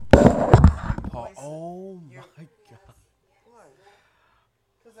Oh You're, my god. what?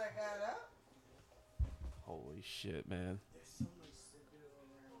 Because I got up? Holy shit, man. There's so much to do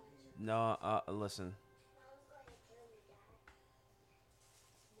around here. No, listen.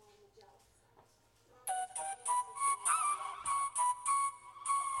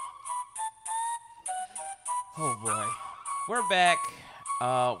 Oh boy. We're back.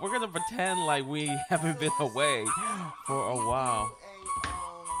 We're gonna pretend like we haven't So been away for a while.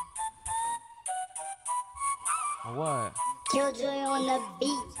 What? Killjoy on the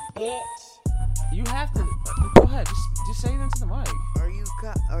beat, bitch. You have to go ahead. Just say it into the mic. Are you,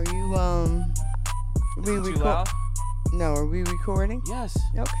 we Is it too record? loud? No, are we recording? Yes.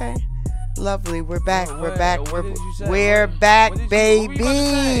 Okay. Lovely. We're back. What- We're what- back. what did you say? We're What- back, what did you- what were you about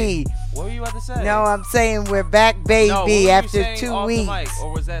to say? baby. What were you about to say? No, I'm saying we're back, baby, No, what were you after saying 2 off the weeks. mic,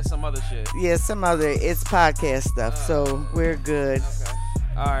 or was that some other shit? Yeah, some other. It's podcast stuff, so we're good. Okay.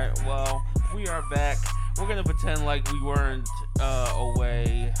 All right. Well, we are back. We're gonna pretend like we weren't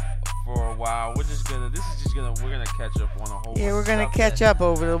away for a while. We're gonna catch up on a whole. Yeah, we're gonna stuff catch that- up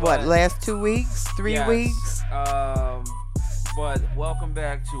over the but- last 2 weeks, 3 Yes. weeks. But welcome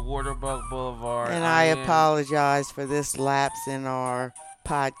back to Waterbug Boulevard. And I am- apologize for this lapse in our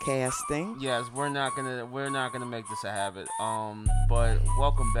podcasting. Yes, we're not gonna make this a habit. But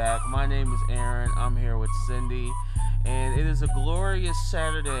welcome back. My name is Aaron. I'm here with Cindy, and it is a glorious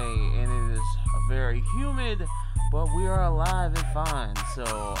Saturday, and it is very humid, but we are alive and fine. So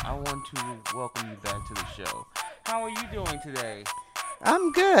I want to welcome you back to the show. How are you doing today?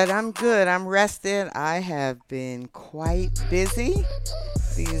 I'm good. I'm rested. I have been quite busy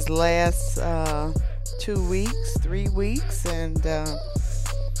these last 2 weeks, 3 weeks, and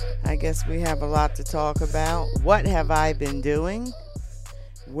I guess we have a lot to talk about. What have I been doing?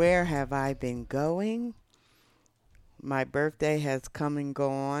 Where have I been going? My birthday has come and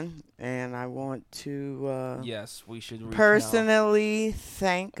gone, and I want to Yes, we should recount. personally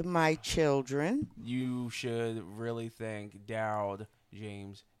thank my children. You should really thank Dowd,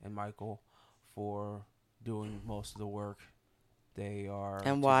 James, and Michael for doing most of the work. They are.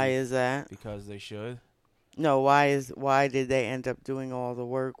 And to why be- is that? Because they should. No, why did they end up doing all the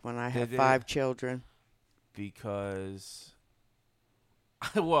work when I They have did. 5 children? Because,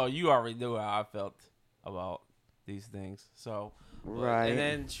 well, you already knew how I felt about these things. So, Right. And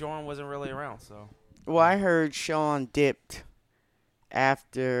then Sean wasn't really around, so. Well, I heard Sean dipped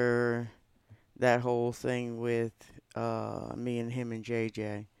after that whole thing with me and him and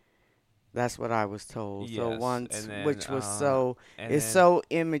JJ. That's what I was told. So Yes, once, and then, which was and it's then- so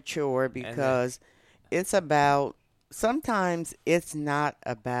immature then- because it's about, sometimes it's not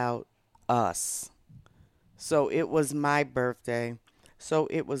about us. So it was my birthday. So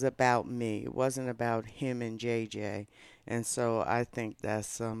it was about me. It wasn't about him and JJ. And so I think that's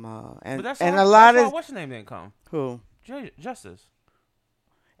some and But that's and all, a lot that's of why what's your name didn't come? who Justice.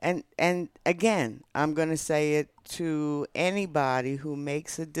 and again, I'm going to say it to anybody who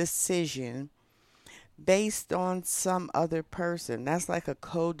makes a decision based on some other person. That's like a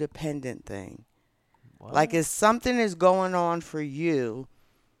codependent thing. What? Like if something is going on for you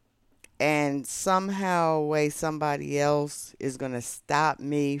and somehow way somebody else is going to stop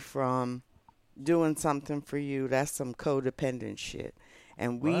me from doing something for you, that's some codependent shit.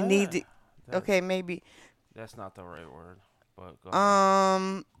 And we What? need to That- okay, maybe That's not the right word. But go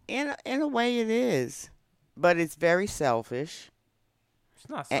ahead. in a way it is. But it's very selfish. It's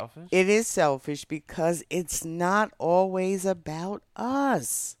not A- selfish. It is selfish because it's not always about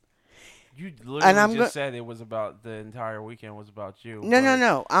us. You And literally I'm just said it was about the entire weekend was about you. No,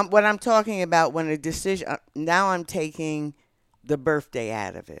 no, but- no. What I'm talking about when a decision. Now I'm taking the birthday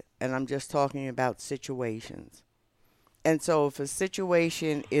out of it, and I'm just talking about situations. And so, if a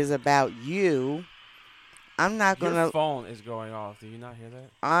situation is about you, I'm not Your gonna. phone is going off. Do you not hear that?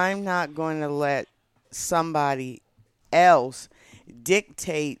 I'm not going to let somebody else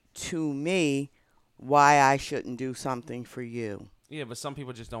dictate to me why I shouldn't do something for you. Yeah, but some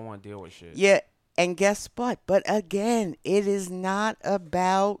people just don't want to deal with shit. Yeah, and guess what? But again, it is not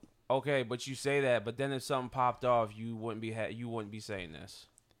about. Okay, but you say that, but then if something popped off, you wouldn't be saying this.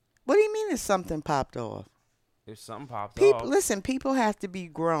 What do you mean if something popped off? If something popped People, off, listen, people have to be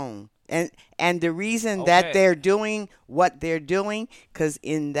grown. And the reason that Okay. they're doing what they're doing, because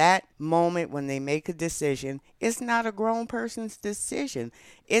in that moment when they make a decision, it's not a grown person's decision.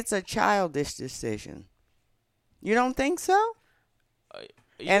 It's a childish decision. You don't think so? And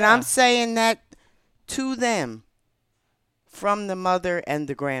yeah. I'm saying that to them from the mother and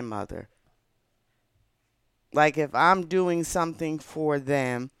the grandmother. Like if I'm doing something for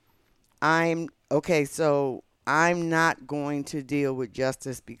them, so I'm not going to deal with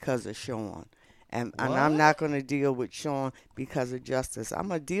Justice because of Sean. And I'm not going to deal with Sean because of justice. I'm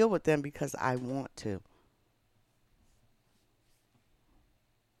going to deal with them because I want to.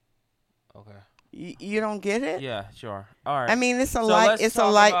 Okay. You don't get it? Yeah, sure. All right. I mean, it's a So life. let's It's a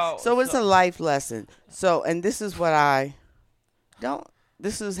talk life. about- So it's a life lesson. So, and this is what I don't.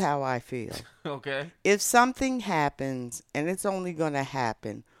 This is how I feel. Okay. If something happens, and it's only going to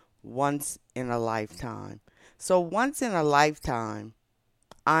happen once in a lifetime. So once in a lifetime,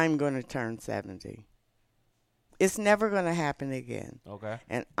 I'm going to turn 70. It's never going to happen again. Okay.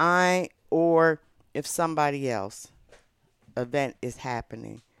 And or if somebody else event is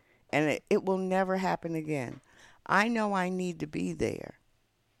happening, and it will never happen again. I know I need to be there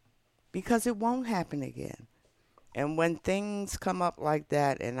because it won't happen again. And when things come up like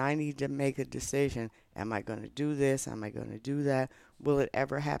that and I need to make a decision, am I going to do this? Am I going to do that? Will it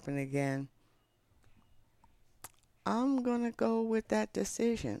ever happen again? I'm going to go with that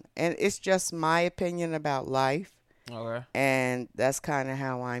decision. And it's just my opinion about life. Okay. And that's kind of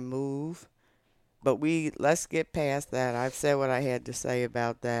how I move. But let's get past that. I've said what I had to say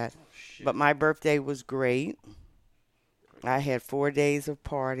about that. But my birthday was great. I had 4 days of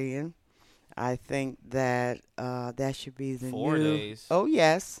partying. I think that that should be the 4 new. days? Oh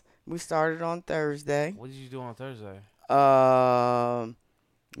yes, we started on Thursday. What did you do on Thursday?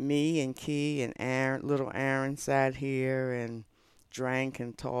 Me and Key and Aaron, little Aaron, sat here and drank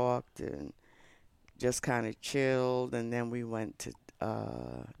and talked and just kind of chilled. And then we went to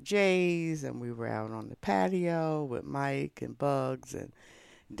Jay's and we were out on the patio with Mike and Bugs, and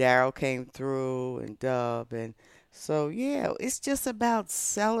Daryl came through and Dub. And so yeah, it's just about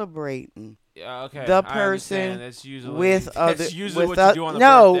celebrating. Yeah, okay. The I person understand. That's usually with that's other usually with what you do on a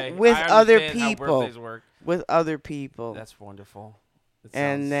no birthday. with I other understand how people birthdays work. with other people. That's wonderful. That sounds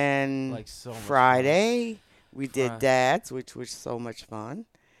And then like so much fun. Friday we did Fri- Dad's, which was so much fun.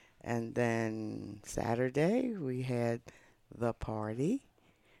 And then Saturday we had the party,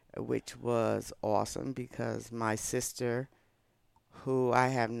 which was awesome because my sister, who I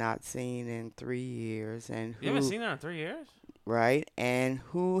have not seen in 3 years, and You haven't seen her in 3 years? right, and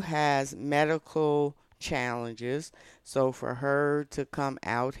who has medical challenges. So for her to come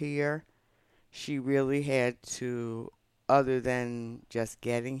out here, she really had to, other than just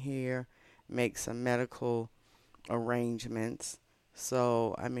getting here, make some medical arrangements.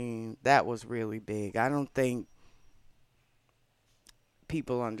 So, I mean, that was really big. I don't think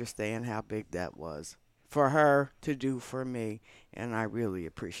people understand how big that was for her to do for me, and I really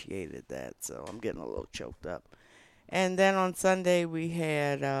appreciated that. So I'm getting a little choked up. And then on Sunday we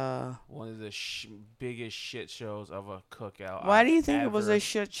had. One of the biggest shit shows of a cookout. Why I've do you think it was ever a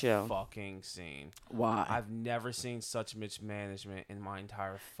shit show? Fucking seen. Why? I've never seen such mismanagement in my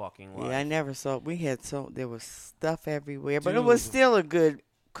entire fucking life. Yeah, I never saw. We had there was stuff everywhere, but it Dude. was still a good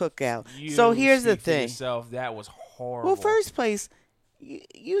cookout. You So here's the speak for thing. yourself, that was horrible. Well, first place,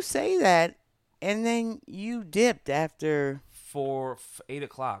 you say that, and then you dipped after. 8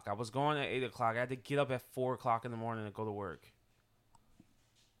 o'clock. I was going at 8 o'clock. I had to get up at 4 o'clock in the morning to go to work.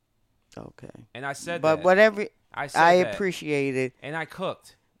 Okay. And I said But that. whatever, I said I that. appreciated. And I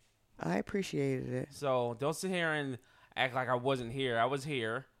cooked. I appreciated it. So don't sit here and act like I wasn't here. I was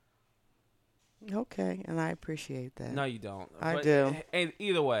here. Okay, and I appreciate that. No, you don't. I But- do. And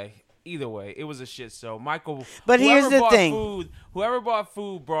either way, it was a shit show. Michael. But here's whoever the bought thing. Whoever bought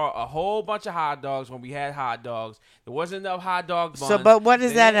food brought a whole bunch of hot dogs when we had hot dogs. There wasn't enough hot dog buns. So, but what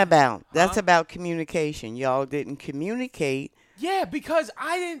is They that didn't- about? That's Huh? about communication. Y'all didn't communicate. Yeah, because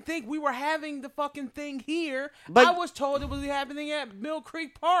I didn't think we were having the fucking thing here. But- I was told it was happening at Mill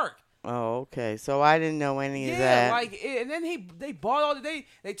Creek Park. Oh, okay. So I didn't know any of Yeah, that. and then they bought all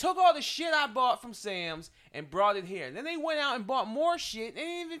they took all the shit I bought from Sam's and brought it here. And then they went out and bought more shit. They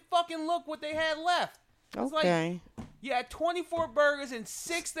didn't even fucking look what they had left. It's Okay. Like, you had 24 burgers and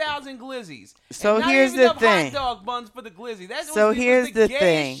 6,000 glizzies. So and not here's even the enough thing. hot dog buns for the glizzy. So it here's was the the gayest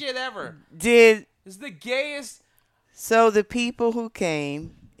thing. shit ever. Did It's the gayest. So the people who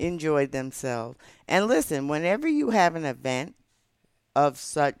came enjoyed themselves. And listen, whenever you have an event of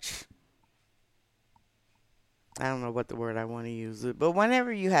such, I don't know what the word I want to use, but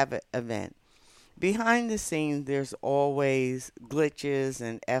whenever you have an event, behind the scenes there's always glitches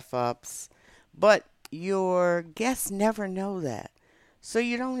and F-ups, but your guests never know that. So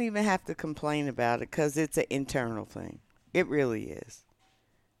you don't even have to complain about it because it's an internal thing. It really is.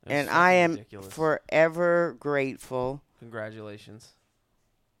 That's And fucking I am ridiculous. forever grateful Congratulations.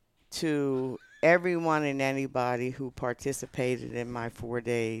 to everyone and anybody who participated in my 4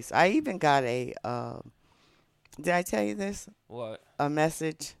 days. I even got did I tell you this? What? A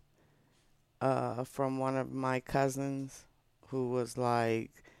message from one of my cousins who was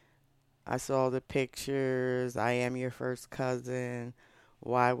like, I saw the pictures. I am your first cousin.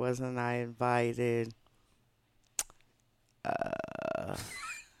 Why wasn't I invited? Uh,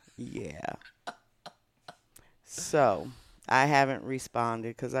 yeah. So I haven't responded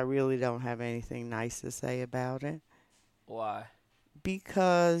because I really don't have anything nice to say about it. Why?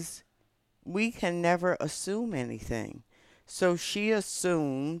 Because we can never assume anything. So she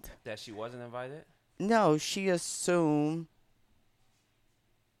assumed, That she wasn't invited? no, she assumed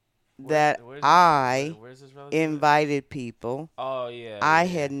Where's, that where's, I where's this relative? invited people. Oh, yeah. I yeah.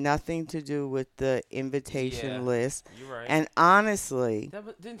 had nothing to do with the Yeah. invitation list. You're right. And honestly,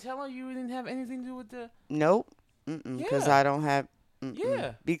 Then tell her you didn't have anything to do with the. nope. Because Yeah. I don't have.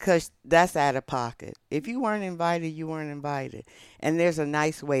 Yeah. Because that's out of pocket. If you weren't invited, you weren't invited. And there's a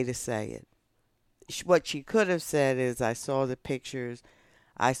nice way to say it. What she could have said is, I saw the pictures.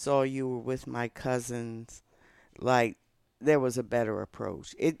 I saw you were with my cousins. Like, there was a better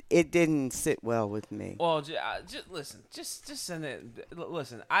approach. It didn't sit well with me. Well, just listen. Just send it.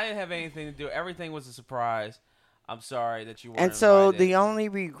 Listen, I didn't have anything to do. Everything was a surprise. I'm sorry that you weren't And so invited. the only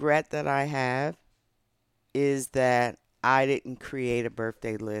regret that I have is that I didn't create a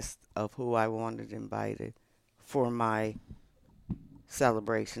birthday list of who I wanted invited for my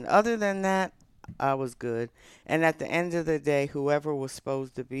celebration. Other than that, I was good. And at the end of the day, whoever was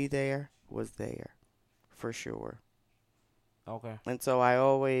supposed to be there was there, for sure. Okay. And so I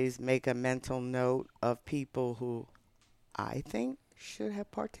always make a mental note of people who I think should have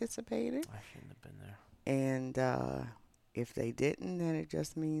participated. I shouldn't have been there. And if they didn't, then it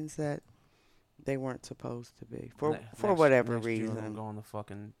just means that they weren't supposed to be for whatever next June, I'm reason. going to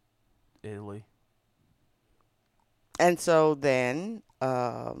fucking Italy. And so then,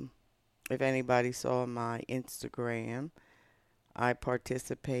 if anybody saw my Instagram, I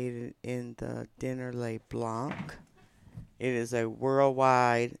participated in the Dinner Le Blanc. It is a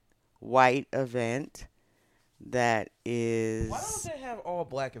worldwide white event that is. Why don't they have all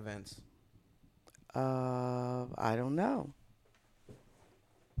black events? I don't know.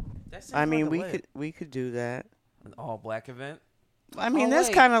 That seems I mean, like we could do that. an all black event. I mean, Oh, that's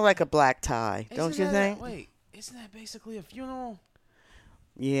wait. kind of like a black tie, don't you think? Wait, isn't that basically a funeral?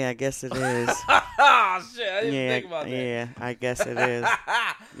 Yeah, I guess it is. Oh shit! I didn't yeah, think about that. yeah, I guess it is.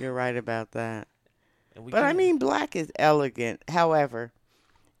 You're right about that. And we But I can't- mean, black is elegant. However,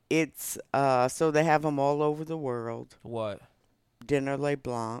 it's so they have them all over the world. what? Dinner Le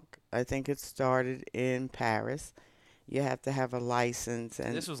Blanc. I think it started in Paris. You have to have a license,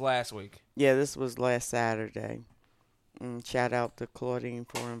 and This was last week. yeah, this was last Saturday. Shout out to Claudine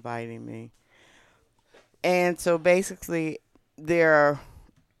for inviting me. And so basically, there are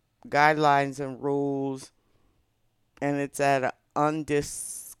guidelines and rules, and it's at an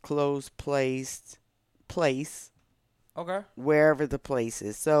undisclosed place, Okay. wherever the place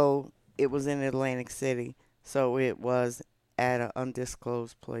is. So it was in Atlantic City. So it was at an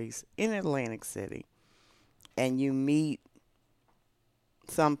undisclosed place in Atlantic City. And you meet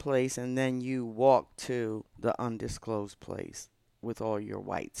someplace and then you walk to the undisclosed place with all your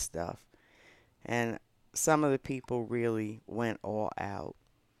white stuff. And some of the people really went all out.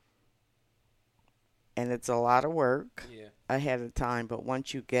 And it's a lot of work Yeah. ahead of time, but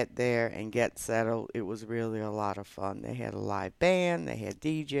once you get there and get settled, it was really a lot of fun. They had a live band, they had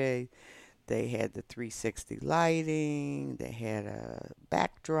DJ, they had the 360 lighting, they had a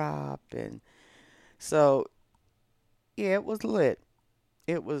backdrop, and so yeah, it was lit.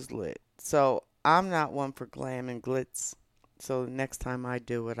 It was lit. So I'm not one for glam and glitz. So the next time I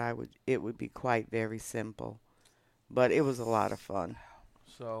do it, it would be quite very simple. But it was a lot of fun.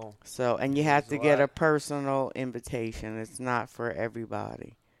 So And you It have was to a get a lot. personal invitation. It's not for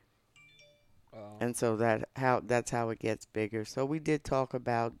everybody. And so that's how it gets bigger. So we did talk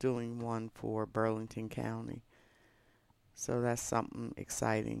about doing one for Burlington County. So that's something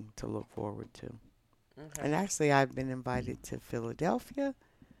exciting to look forward to. okay. And actually, I've been invited to Philadelphia,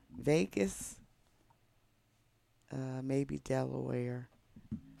 Vegas, maybe Delaware.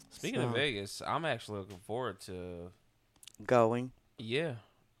 Speaking of So, Vegas, I'm actually looking forward to. going. Yeah.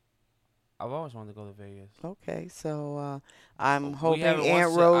 I've always wanted to go to Vegas. Okay, so I'm We hoping haven't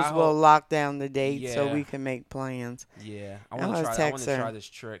Aunt once- I Rose will hope- lock down the date so Yeah. we can make plans. Yeah, I I'm want to gonna try. I want text to her. try this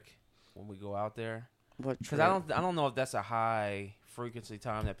trick when we go out there. What Because trip? I don't know if that's a high frequency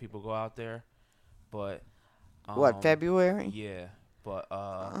time that people go out there, but What, February? Yeah, but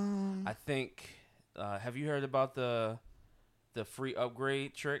Um, I think. Have you heard about the free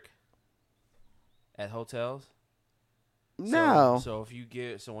upgrade trick at hotels? no. So if you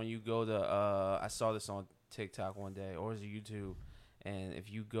when you go to I saw this on TikTok one day or is it YouTube, and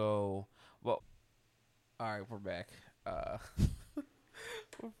if you go, well, all right, we're back.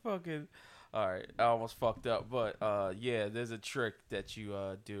 We're fucking. All right, I almost fucked up, but yeah, there's a trick that you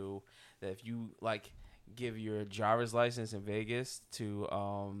do that if you like give your driver's license in Vegas to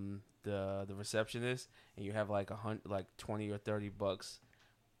the receptionist, and you have like like 20 or 30 bucks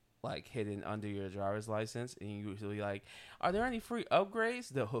like hidden under your driver's license, and you usually like, are there any free upgrades?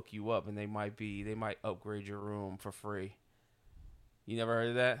 They'll hook you up, and they might upgrade your room for free. You never heard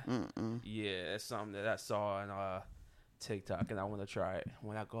of that? Mm-mm. Yeah, it's something that I saw on TikTok, and I want to try it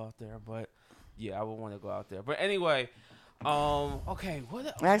when I go out there. But yeah, I would want to go out there. But anyway, okay.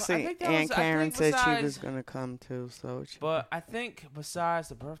 Actually, Aunt Karen said she was besides- gonna come too. So, But I think besides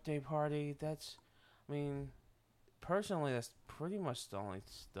the birthday party, I mean, personally, that's pretty much the only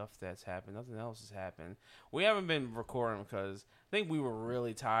stuff that's happened. Nothing else has happened. We haven't been recording because I think we were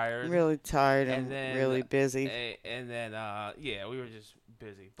really tired. really tired and, And then, really busy. And then, yeah, we were just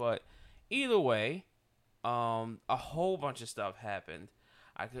busy. But either way, a whole bunch of stuff happened.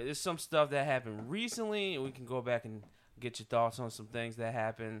 There's some stuff that happened recently, and we can go back and get your thoughts on some things that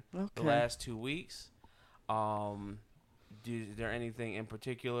happened the Okay. last 2 weeks. Is there anything in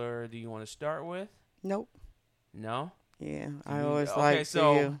particular do you want to start with? Nope. No? Yeah, Do I you- always okay, like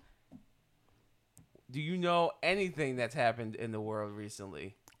so- you. Do you know anything that's happened in the world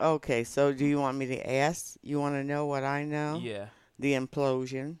recently? Okay, so do you want me to ask? You want to know what I know? Yeah. The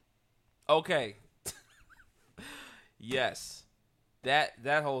implosion. Okay. Yes.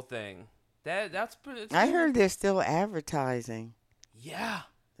 That whole thing. That's pretty. I heard they're still advertising. Yeah.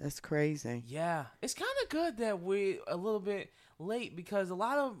 That's crazy. Yeah. It's kind of good that we're a little bit late because a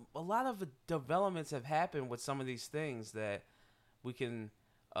lot of developments have happened with some of these things that we can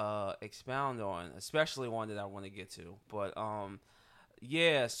expound on, especially one that I want to get to. But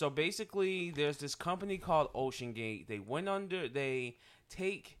yeah, so basically there's this company called Ocean Gate. They went under they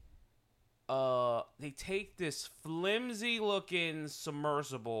take this flimsy looking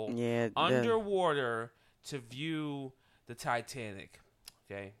submersible Yeah. underwater to view the Titanic.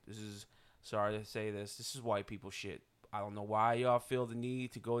 Okay, sorry to say this. This is white people shit. I don't know why y'all feel the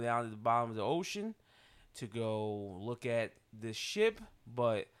need to go down to the bottom of the ocean to go look at this ship,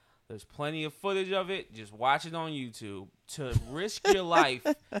 but there's plenty of footage of it. Just watch it on YouTube. To risk your life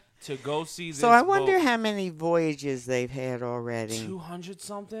to go see this. So I wonder boat. how many voyages they've had already. 200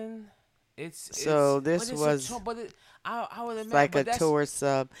 something. So this was I would imagine like but a that's- tour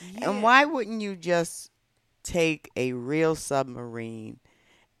sub. Yeah. And why wouldn't you just take a real submarine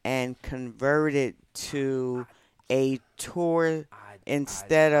and convert it to a tour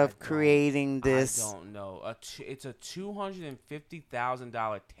instead of creating this? I don't know. It's a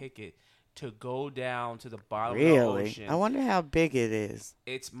 $250,000 ticket to go down to the bottom of the Really? ocean. I wonder how big it is.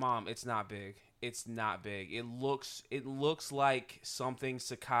 It's not big. It's not big. It looks like something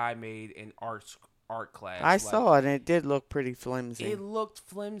Sakai made in art class. I Like, saw it, and it did look pretty flimsy. it looked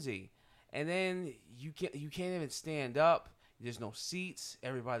flimsy, and then you can't even stand up. There's no seats.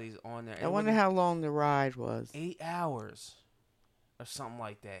 Everybody's on there. I wonder how long the ride was. 8 hours or something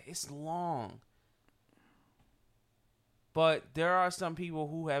like that. It's long. But there are some people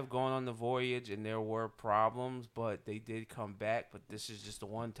who have gone on the voyage and there were problems, but they did come back. But this is just the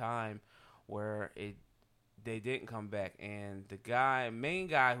one time where they didn't come back. And the main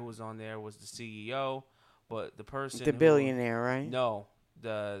guy who was on there was the CEO, but the person The billionaire, right? No,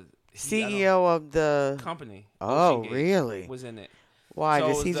 the CEO of the company. Oh, Ocean Gate, really? was in it. Why So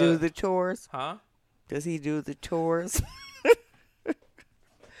does he the- do the tours? Huh? Does he do the tours?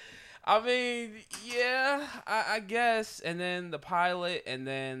 I mean, yeah, I guess. And then the pilot, and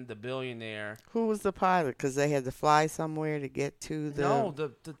then the billionaire. Who was the pilot? Because they had to fly somewhere to get to the. No,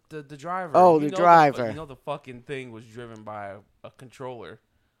 the driver. Oh, You the know driver. You know the fucking thing was driven by a controller,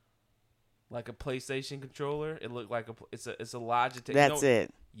 like a PlayStation controller. It looked like it's a Logitech. That's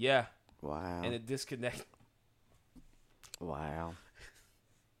it. Yeah, Wow. and it disconnected. Wow.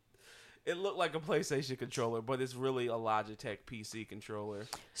 It looked like a PlayStation controller, but it's really a Logitech PC controller.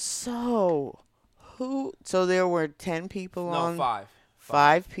 So, who? So there were 10 people No, on.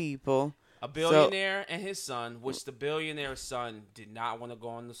 five. People. A billionaire and his son, which the billionaire's son did not want to go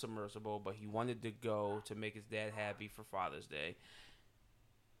on the submersible, but he wanted to go to make his dad happy for Father's Day.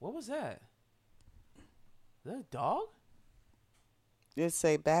 What was that? Is that a dog? Did it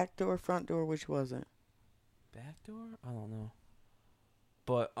say back door, front door? Which was it? Back door? I don't know.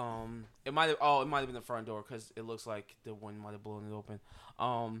 But it might have been the front door because it looks like the wind might have blown it open.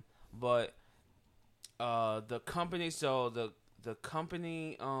 But the company, so the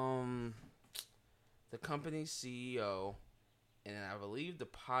company CEO, and I believe the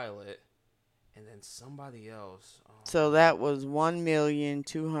pilot, and then somebody else. So that was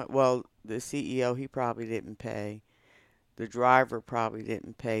 1,200,000. Well, the CEO, he probably didn't pay. The driver probably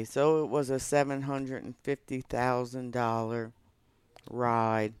didn't pay. So it was a $750,000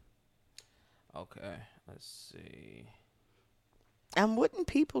 ride. Okay, let's see. And wouldn't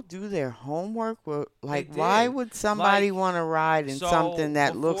people do their homework? They Like, why did. would somebody Like, want to ride in so something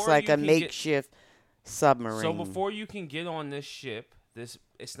that looks before like you a can get makeshift submarine? so before you can get on this ship,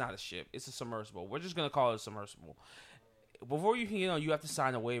 it's not a ship, it's a submersible. We're just gonna call it a submersible. Before you can get on, you have to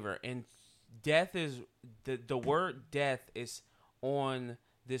sign a waiver, and death is the word death is on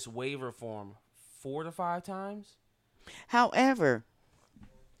this waiver form 4 to 5 times. However,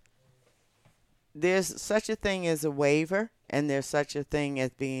 there's such a thing as a waiver, and there's such a thing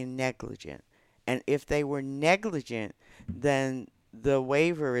as being negligent. And if they were negligent, then the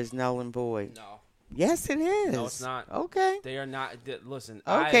waiver is null and void. No, Yes, it is. no, it's not. Okay. They are not. Listen.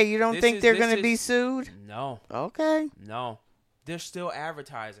 Okay, you don't think they're going to be sued? No, Okay. no. They're still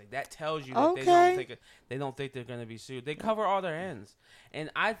advertising. That tells you that Okay. they don't think they're going to be sued. They cover all their ends, and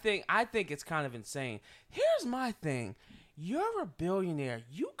I think it's kind of insane. Here's my thing: you're a billionaire.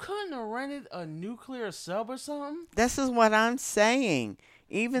 You couldn't have rented a nuclear sub or something. This is what I'm saying.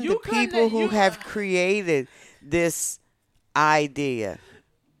 Even You the couldn't people have- who you- have created this idea,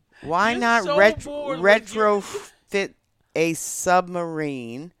 why You're not so bored with your- retrofit a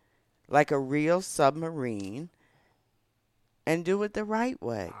submarine, like a real submarine, and do it the right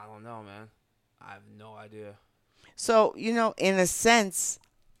way? I don't know, man. I have no idea. So, in a sense,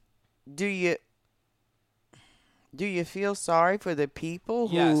 do you feel sorry for the people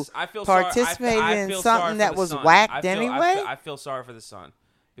who Yes, I feel sorry. participated I in feel something sorry for that the was son. whacked anyway? I feel sorry for the son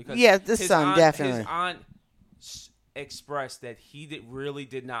because Yeah, the his son, aunt, definitely. His aunt expressed that he really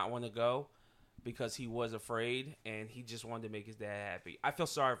did not want to go because he was afraid and he just wanted to make his dad happy. I feel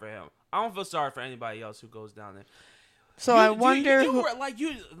sorry for him. I don't feel sorry for anybody else who goes down there. So I wonder you who. were, like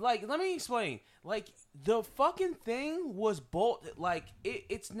let me explain. Like the fucking thing was bolted. Like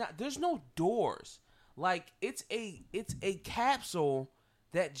it's not. There's no doors. Like it's a capsule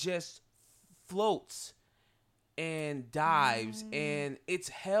that just floats and dives, and it's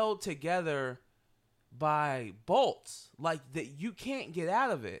held together by bolts. Like that you can't get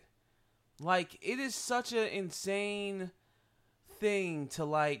out of it. Like it is such an insane thing to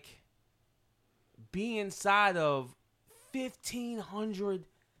like be inside of 1,500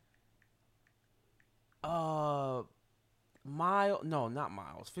 not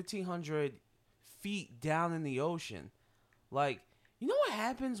miles, 1,500 feet down in the ocean. Like, you know what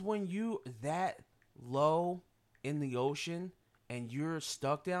happens when you that low in the ocean and you're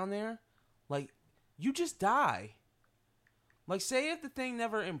stuck down there? Like, you just die. Like, say if the thing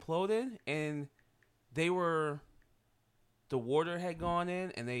never imploded and the water had gone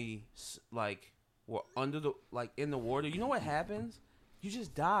in and they like were in the water, you know what happens? You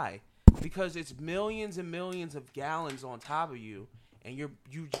just die because it's millions and millions of gallons on top of you, and you're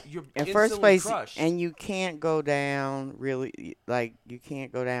In instantly first place, crushed. and you can't go down really, like you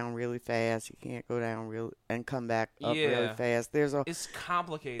can't go down really fast. You can't go down and come back up really Yeah. fast. It's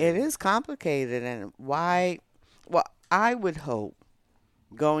complicated. It is complicated, and why? Well, I would hope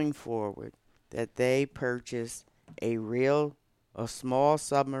going forward that they purchase a small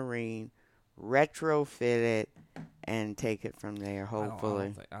submarine, retrofit it, and take it from there.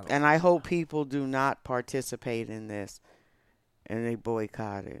 Hopefully, and I hope people do not participate in this, and they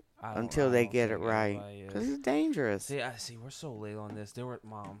boycott it until they get it right, because it's dangerous. See, we're so late on this.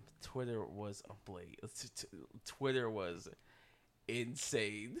 Twitter was ablaze. Twitter was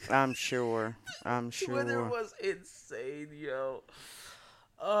insane. I'm sure. Twitter was insane, yo.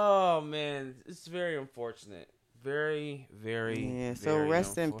 Oh man, it's very unfortunate. Very, very. Yeah. So very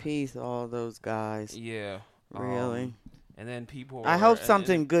rest in unfortunate. peace, all those guys. Yeah. Really. And then people. I hope and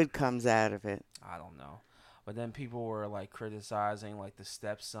something good comes out of it. I don't know, but then people were like criticizing like the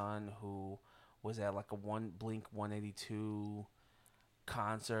stepson who was at like a Blink 182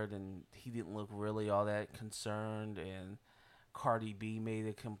 concert and he didn't look really all that concerned, and Cardi B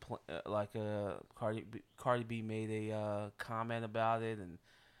made Cardi B made a comment about it, and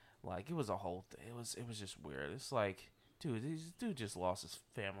like it was a whole thing. It was just weird. It's like, dude, this dude just lost his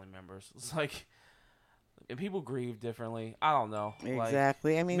family members. It's like, and people grieve differently. I don't know.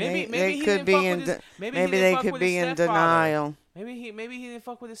 Exactly. I mean, maybe they he could didn't be fuck in. with his- maybe he Maybe didn't they fuck could with be his in stepfather. denial. Maybe he didn't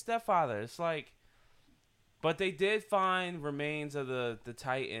fuck with his stepfather. It's like, but they did find remains of the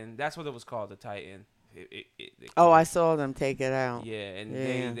Titan. That's what it was called, the Titan. I saw them take it out. Yeah, and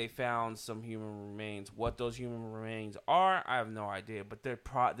Yeah. they found some human remains. What those human remains are, I have no idea. But they're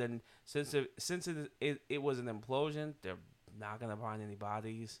then since it was an implosion, they're not gonna find any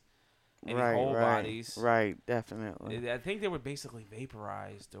bodies, any whole bodies. Right, definitely. I think they were basically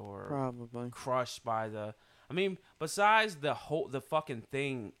vaporized or Probably. crushed by the. I mean, besides the fucking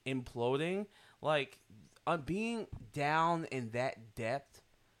thing imploding, like being down in that depth,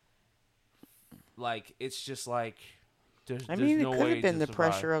 like it's just like there's I mean, no it could way have been to the survive.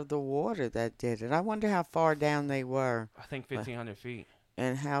 pressure of the water that did it. I wonder how far down they were. I think 1,500 feet.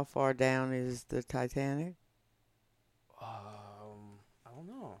 And how far down is the Titanic? I don't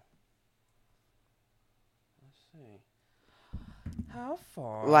know. Let's see. How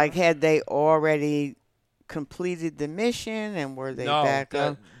far? Like, had they already completed the mission, and were they back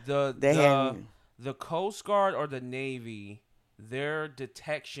up? They hadn't. The Coast Guard or the Navy, their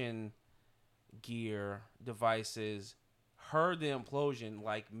detection gear devices heard the implosion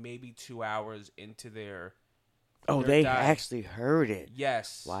like maybe 2 hours into their. Oh, their they dive. actually heard it.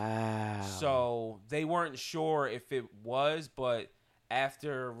 Yes. Wow. So they weren't sure if it was, but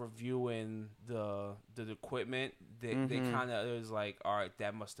after reviewing the equipment, they kind of, it was like, all right,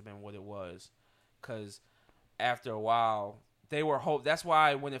 that must have been what it was, because after a while they were that's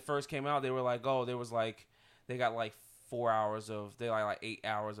why when it first came out they were like, oh, there was like they got like 4 hours of they like 8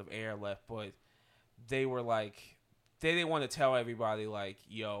 hours of air left, but they were like they didn't want to tell everybody like,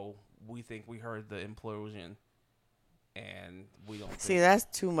 yo, we think we heard the implosion. And we don't see. That's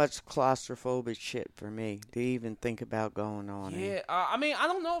too much claustrophobic shit for me to even think about going on. Yeah, I mean, I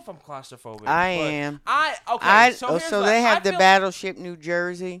don't know if I'm claustrophobic. I am. So they have the Battleship New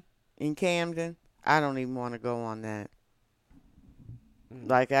Jersey in Camden. I don't even want to go on that.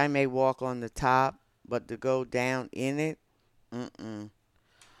 Like, I may walk on the top, but to go down in it,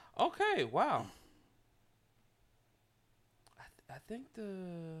 Okay, wow. I think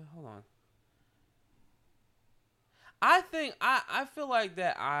hold on. I feel like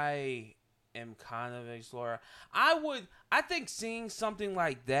that I am kind of an explorer. I think seeing something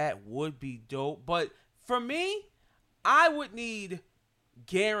like that would be dope, but for me, I would need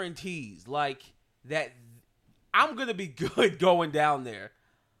guarantees like that I'm going to be good going down there.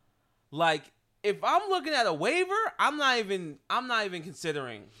 Like, if I'm looking at a waiver, I'm not even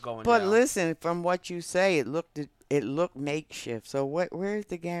considering going down. But listen, from what you say, it looked makeshift. So where's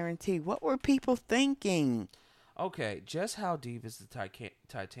the guarantee? What were people thinking? Okay, just how deep is the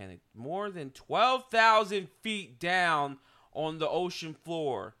Titanic? More than 12,000 feet down on the ocean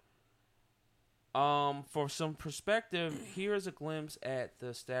floor. For some perspective, here is a glimpse at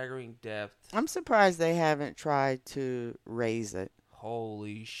the staggering depth. I'm surprised they haven't tried to raise it.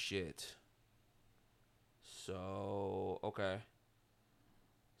 Holy shit. So, okay.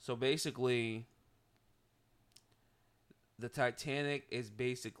 So basically, the Titanic is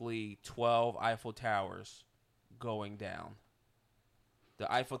basically 12 Eiffel Towers going down. The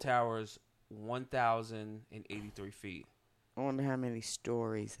Eiffel Tower is 1,083 feet. I wonder how many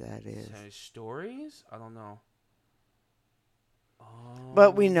stories that is. Stories? I don't know.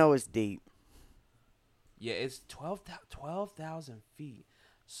 But we know it's deep. Yeah, it's 12,000 feet.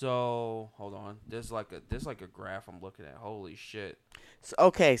 So hold on. There's like a graph I'm looking at. Holy shit.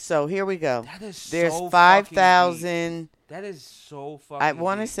 So there's here we go. There's 5,000. That is so fucking. I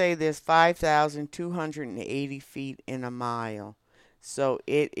want to say there's 5,280 feet in a mile. So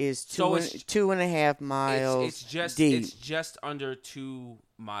it is 2.5 miles deep. It's just under 2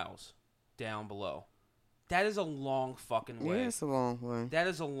 miles down below. That is a long fucking way. Yeah, it's a long way. That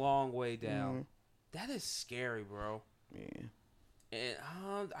is a long way down. That is scary, bro. Yeah. And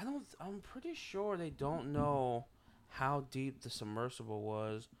I'm pretty sure they don't know how deep the submersible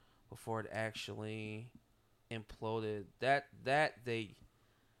was before it actually imploded. That they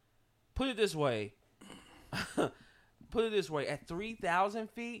put it this way. At 3,000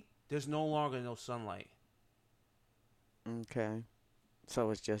 feet, there's no longer no sunlight. Okay.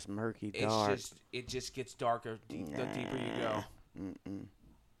 So it's just murky, dark. It just gets darker the deeper you go.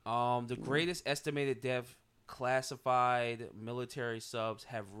 Mm-mm. The greatest estimated depth classified military subs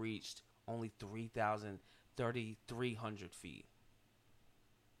have reached only 3,300 feet.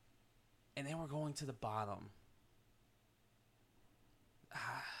 And then we're going to the bottom.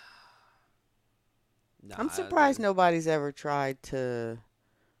 I'm surprised nobody's ever tried to,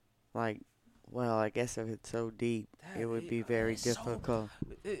 like, well, I guess if it's so deep, it would be very difficult.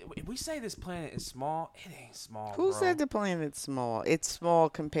 We say this planet is small. It ain't small, Who bro. said the planet's small? It's small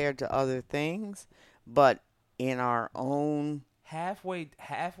compared to other things, but in our own... Halfway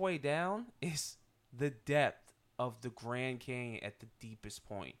down is the depth of the Grand Canyon at the deepest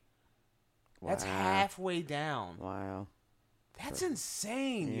point. Wow. That's halfway down. Wow. That's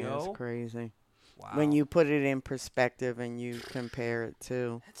insane, yo. That's crazy. Wow. When you put it in perspective and you compare it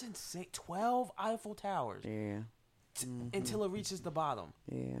to... That's insane. 12 Eiffel Towers. Yeah. Until it reaches the bottom.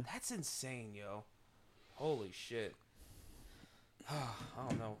 Yeah. That's insane, yo. Holy shit. I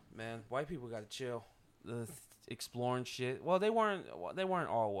don't know, man. White people gotta chill. exploring shit. Well, they weren't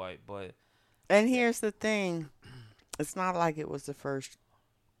all white, but And here's the thing. It's not like it was the first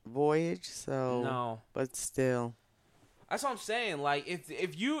voyage, so no. but still. That's what I'm saying. Like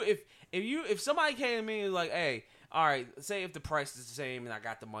if somebody came to me and was like, hey, all right, say if the price is the same and I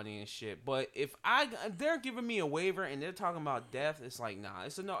got the money and shit, but if they're giving me a waiver and they're talking about death, it's like nah,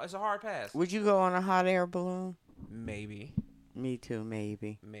 it's a hard pass. Would you go on a hot air balloon? Maybe. Me too,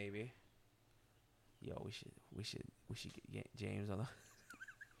 maybe. Yo, we should get James on the.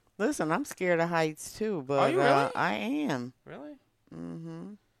 Listen, I'm scared of heights too, but Are you really? I am. Really?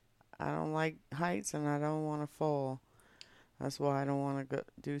 Mhm. I don't like heights and I don't want to fall. That's why I don't want to go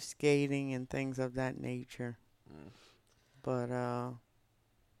do skating and things of that nature. But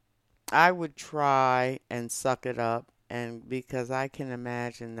I would try and suck it up, and because I can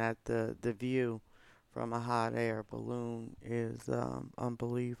imagine that the view from a hot air balloon is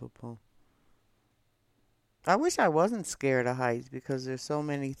unbelievable. I wish I wasn't scared of heights because there's so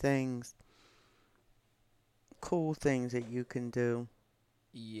many things, cool things that you can do.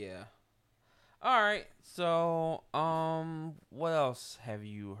 Yeah. All right. So, what else have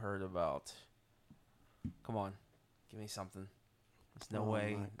you heard about? Come on, give me something. There's no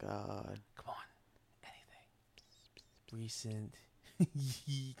way. Oh my God. Come on, anything. Recent.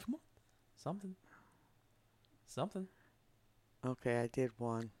 Come on, something. Okay, I did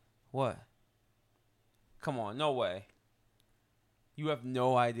one. What? Come on, no way. You have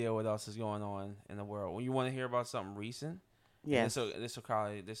no idea what else is going on in the world. When you want to hear about something recent, Yes. This will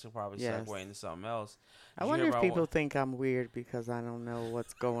probably Yes. segue into something else. I wonder if people think I'm weird because I don't know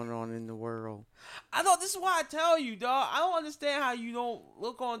what's going on in the world. I know, this is why I tell you, dog. I don't understand how you don't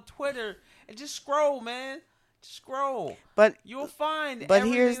look on Twitter and just scroll, man. Just scroll. But you'll find. But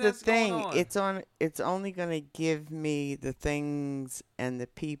everything here's the that's thing: going on. It's only going to give me the things and the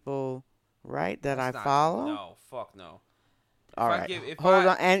people, right, that I follow. No, fuck no. All right, hold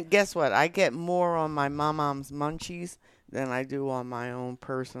on. And guess what? I get more on my mom's munchies than I do on my own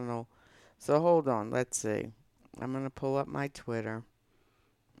personal. So hold on. Let's see. I'm going to pull up my Twitter.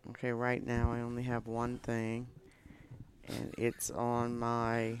 Okay, right now I only have one thing. And it's on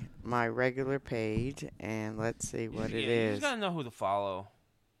my regular page. And let's see what it is. You just got to know who to follow.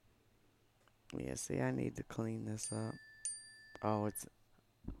 Yeah, see, I need to clean this up. Oh, it's...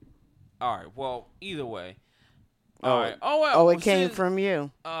 All right, well, either way. Oh, all right. Oh, well, it came from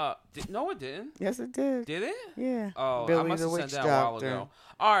you. No, it didn't. Yes, it did. Did it? Yeah. Oh, Billy I must the have Witch sent that a while Doctor. ago.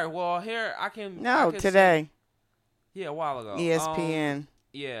 All right, well, here, I can... No, I can today. Yeah, a while ago. ESPN.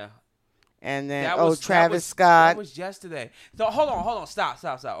 Yeah. And then, Travis Scott. That was yesterday. So, hold on. Stop.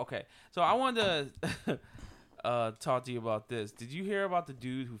 Okay. So, I wanted to talk to you about this. Did you hear about the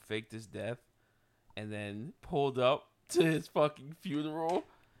dude who faked his death and then pulled up to his fucking funeral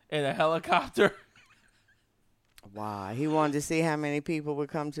in a helicopter? Why? He wanted to see how many people would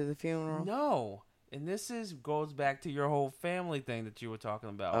come to the funeral? No. And this goes back to your whole family thing that you were talking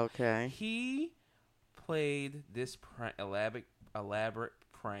about. Okay. He played this elaborate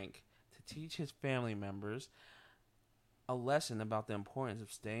prank to teach his family members a lesson about the importance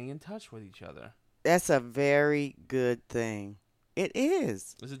of staying in touch with each other. That's a very good thing. It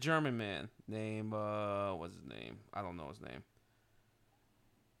is. There's a German man named, what's his name? I don't know his name.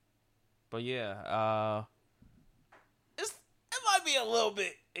 But yeah, it might be a little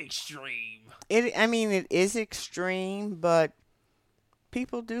bit extreme. It is extreme, but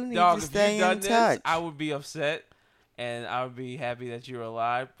people do need Dog, to stay if you done in touch. This, I would be upset, and I would be happy that you're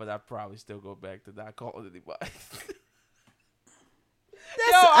alive, but I'd probably still go back to not calling anybody.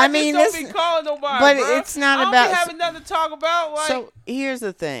 I mean, just don't be calling nobody, but bro. it's not I don't about be having nothing to talk about. Like, so here's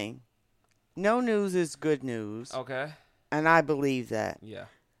the thing: no news is good news. Okay, and I believe that. Yeah,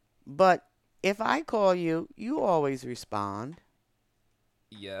 but if I call you, you always respond.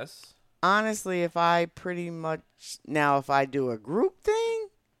 Yes. Honestly, if I if I do a group thing,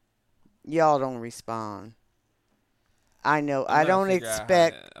 y'all don't respond. I know. I don't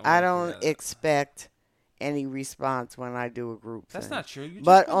expect any response when I do a group thing. That's not true. You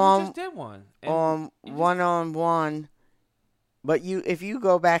just did one. One-on-one. But if you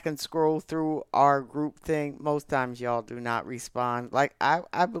go back and scroll through our group thing, most times y'all do not respond. Like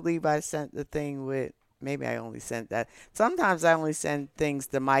I believe I sent the thing with. Maybe I only sent that. Sometimes I only send things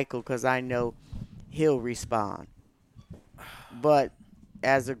to Michael because I know he'll respond. But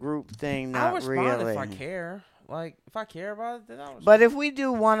as a group thing, not I'll really. respond if I care. Like, if I care about it, then I'll respond. But if we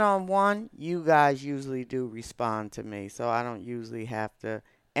do one-on-one, you guys usually do respond to me. So I don't usually have to.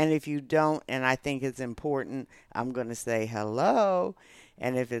 And if you don't, and I think it's important, I'm going to say hello.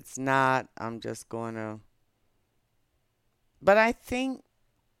 And if it's not, I'm just going to. But I think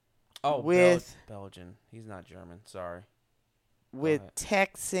Oh, with Belgian. He's not German. Sorry. with ahead.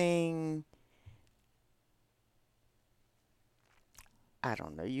 texting. I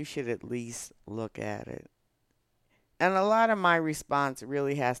don't know. You should at least look at it. And a lot of my response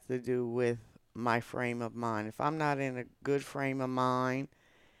really has to do with my frame of mind. If I'm not in a good frame of mind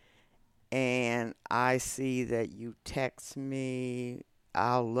and I see that you text me,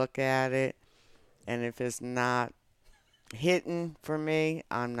 I'll look at it. And if it's not hitting for me,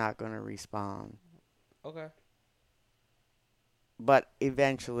 I'm not going to respond. Okay. But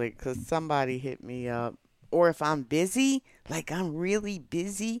eventually, because somebody hit me up, or if I'm busy, like I'm really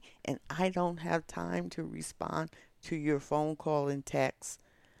busy and I don't have time to respond to your phone call and text,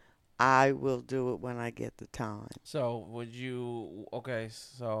 I will do it when I get the time. So would you? Okay.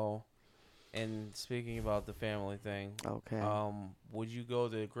 So, and speaking about the family thing, Okay. would you go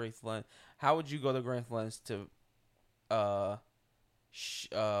to great lengths? How would you go to great lengths to, to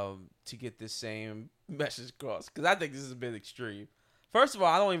get this same message across? Because I think this is a bit extreme. First of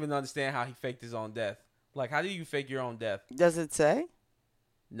all, I don't even understand how he faked his own death. Like, how do you fake your own death? Does it say?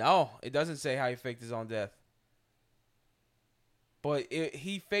 No, it doesn't say how he faked his own death. But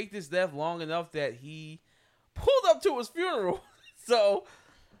he faked his death long enough that he pulled up to his funeral. So,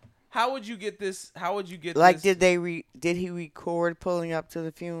 how would you get this? How would you get Like, this? did he record pulling up to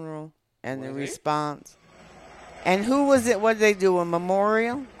the funeral and the Was he? response? And who was it? What did they do? A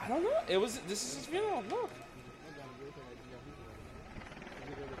memorial? I don't know. This is his funeral. Look.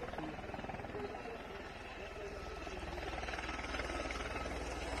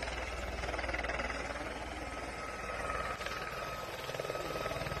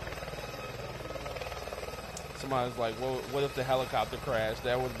 Somebody's like, what if the helicopter crashed?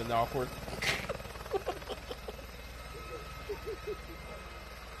 That would have been awkward.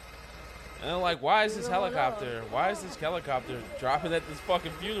 And I'm like, why is this helicopter dropping at this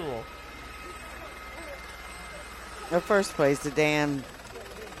fucking funeral? In the first place, the damn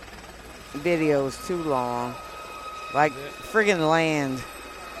video is too long. Like friggin' land.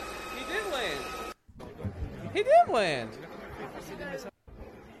 He did land. He did land.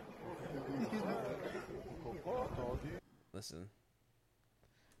 Listen.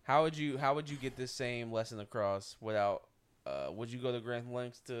 How would you get this same lesson across without would you go to great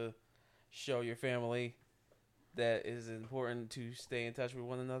lengths to show your family that it is important to stay in touch with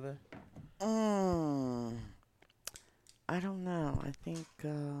one another? I don't know. I think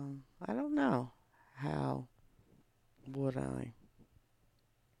I don't know. How would I?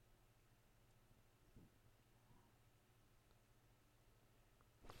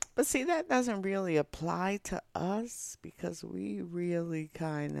 But see, that doesn't really apply to us because we really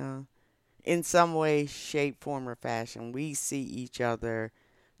kind of, in some way, shape, form, or fashion, we see each other,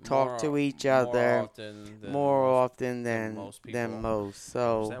 talk to each other more often than most people. most. Which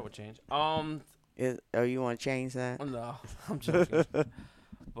So, that would change. you want to change that? No, I'm joking.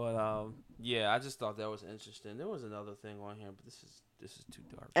 But yeah, I just thought that was interesting. There was another thing on here, but this is too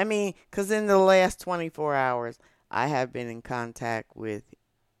dark. I mean, because in the last 24 hours, I have been in contact with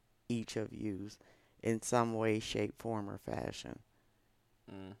each of yous in some way, shape, form, or fashion.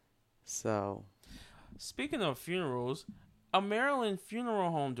 So, speaking of funerals, a Maryland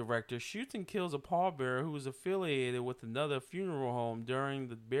funeral home director shoots and kills a pallbearer who was affiliated with another funeral home during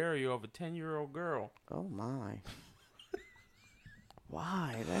the burial of a 10-year-old girl. oh my.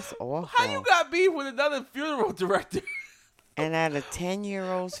 Why? That's awful. How you got beef with another funeral director? And at a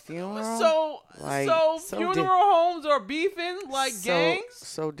 10-year-old's funeral? So so funeral homes are beefing like gangs?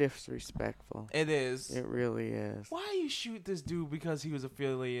 So disrespectful. It is. It really is. Why you shoot this dude because he was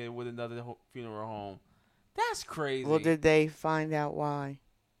affiliated with another funeral home? That's crazy. Well, did they find out why?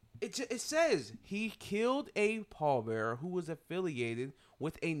 It says he killed a pallbearer who was affiliated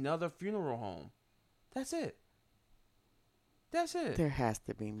with another funeral home. That's it. There has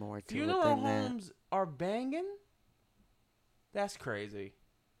to be more to Funeral it than homes are banging? That's crazy.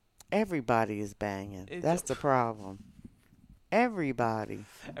 that. Everybody is banging. That's the problem. Everybody.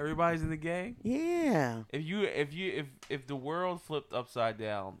 Everybody's in the gang? Yeah. If the world flipped upside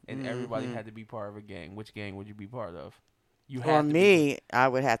down and everybody had to be part of a gang, which gang would you be part of? For me, I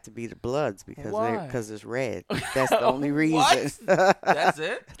would have to be the Bloods because it's red. That's the only reason. That's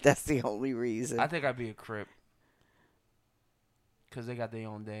it? That's the only reason. I think I'd be a Crip. Because they got their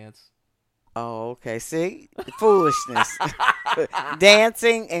own dance. Oh, okay. See? Foolishness.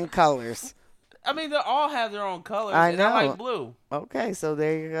 Dancing and colors. I mean, they all have their own colors. I and know. I like blue. Okay, so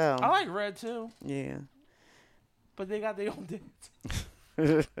there you go. I like red, too. Yeah. But they got their own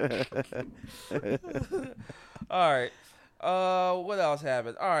dance. All right. What else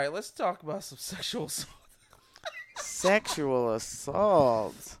happened? All right, let's talk about some sexual assault. Sexual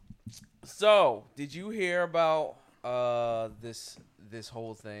assault. So, did you hear about this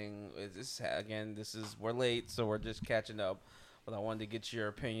whole thing? We're late, so we're just catching up. But I wanted to get your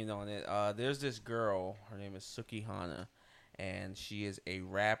opinion on it. There's this girl. Her name is Suki Hana, and she is a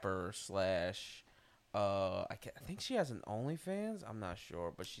rapper slash. I think she has an OnlyFans. I'm not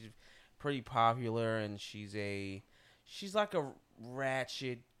sure, but she's pretty popular, and she's like a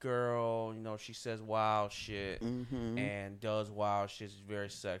ratchet girl. You know, she says wild shit and does wild shit. She's very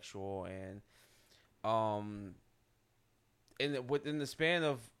sexual, and within the span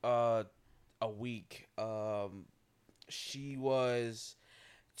of a week, she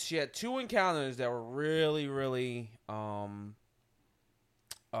had two encounters that were really, really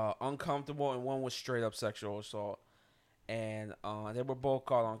uncomfortable, and one was straight up sexual assault, and they were both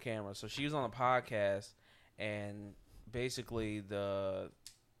caught on camera. So she was on a podcast, and basically the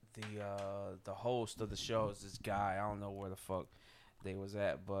host of the show is this guy. I don't know where the fuck they was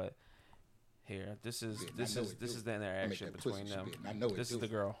at, but here, this is the interaction between them. I know this is the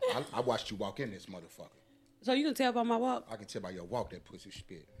girl. I watched you walk in this motherfucker. So you can tell by my walk? I can tell by your walk that pussy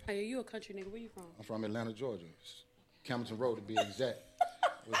spit. Hey, you a country nigga. Where you from? I'm from Atlanta, Georgia. Campbellton Road to be exact.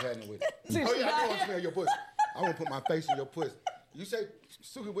 What's happening with it? Oh yeah, I do want to smell your pussy. I want to put my face in your pussy. You say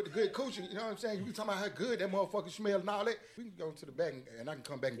Suki with the good coochie, you know what I'm saying? You be talking about how good that motherfucker smell and all that. We can go to the back and I can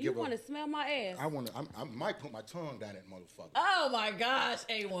come back and give her. You want to smell my ass? I might put my tongue down that motherfucker. Oh my gosh,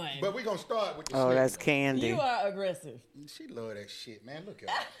 A1. But we gonna start with the Oh, smell, that's though. Candy. You are aggressive. She love that shit, man. Look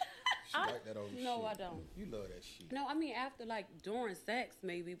at her. She like that old shit. No, I don't. You love that shit. No, I mean after like during sex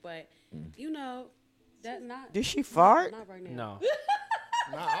maybe, but you know, that not. Did she fart? Not right now.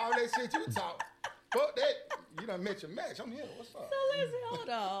 No. Nah, all that shit you talk. Fuck that. You done met your match. I'm here. What's up? So listen, hold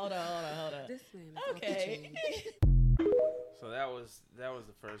on. This man is okay. So that was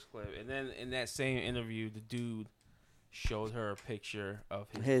the first clip, and then in that same interview, the dude showed her a picture of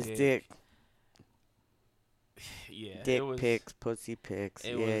his dick. Yeah, Dick pics, pussy pics.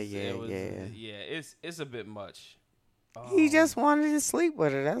 Yeah. It's a bit much. He just wanted to sleep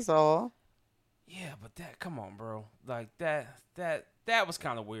with her. That's all. Yeah, but come on, bro. Like that was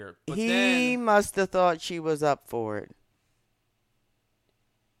kind of weird. But he must have thought she was up for it.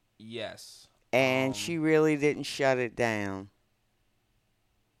 Yes. And she really didn't shut it down.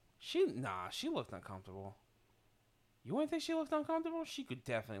 She looked uncomfortable. You wouldn't think she looked uncomfortable? She could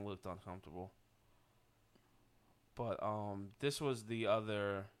definitely look uncomfortable. But this was the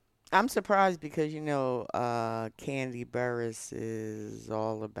other. I'm surprised because Candy Burris is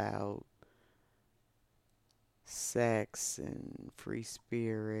all about sex and free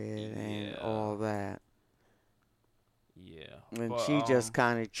spirit and all that. Yeah. And she just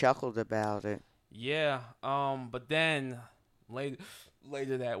kind of chuckled about it. Yeah. But then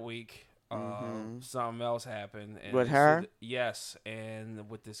later that week, something else happened. And with her? Yes. And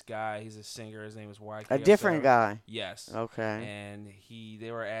with this guy, he's a singer. His name is YK. A different guy. Yes. Okay. And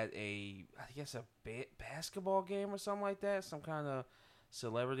they were at a basketball game or something like that. Some kind of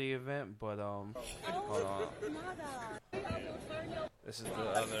celebrity event. But, hold on. This is the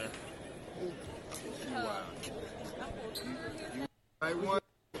other. I want.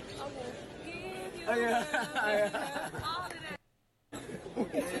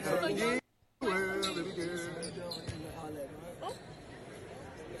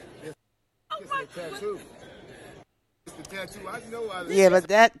 Yeah, but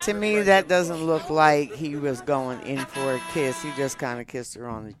that to me that doesn't look like he was going in for a kiss. He just kind of kissed her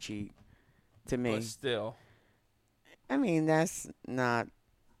on the cheek. To me, But still, I mean that's not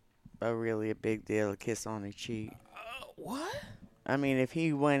really a big deal. A kiss on the cheek. what? I mean, if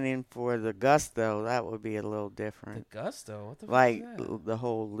he went in for the gusto, that would be a little The different. gusto? What the Like fuck is that? the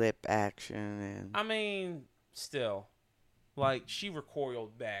whole lip action and. I mean, still, like she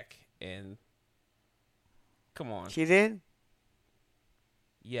recoiled back and. Come on. She did?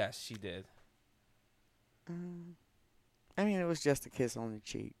 Yes, she did. I mean, it was just a kiss on the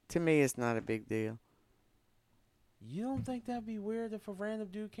cheek. To me, it's not a big deal. You don't think that'd be weird if a random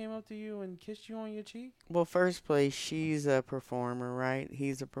dude came up to you and kissed you on your cheek? Well, first place, she's a performer, right?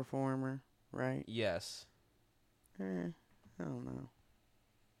 He's a performer, right? Yes. I don't know.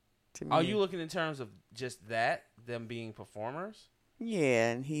 To me, Are you looking in terms of just them being performers?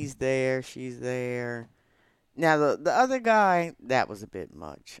 Yeah, and he's there, she's there. Now, the other guy, that was a bit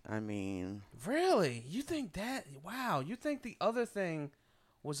much. I mean... Really? You think that? Wow. You think the other thing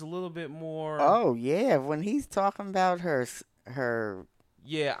was a little bit more... Oh, yeah. When he's talking about her...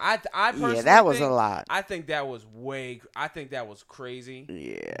 Yeah, I personally yeah, that was think, a lot. I think that was I think that was crazy.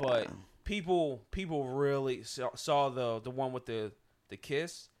 Yeah. But people really saw the one with the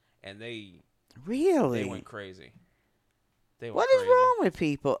kiss, and they Really? went crazy. They were What is crazy. wrong with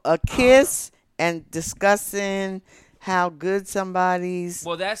people? A kiss and discussing how good somebody's.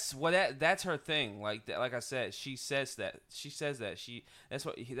 Well, that's her thing. Like I said, she says that. That's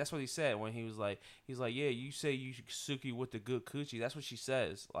what he said when he's like, yeah, you say you Suki with the good coochie. That's what she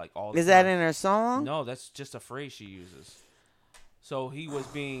says, like all the Is time. that in her song? No, that's just a phrase she uses. So he was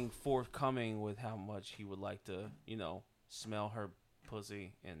being forthcoming with how much he would like to, smell her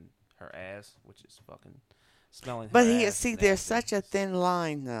pussy and her ass, which is fucking smelling. But her ass see, is there's nasty. such a thin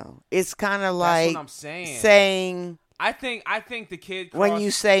line, though. It's kind of That's like what I'm saying. saying I think the kid when you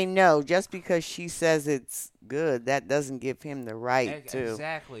say no, just because she says it's good, that doesn't give him the right to.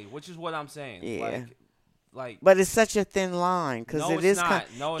 exactly, which is what I'm saying. Yeah. Like, But it's such a thin line because no, it it's is not. kind.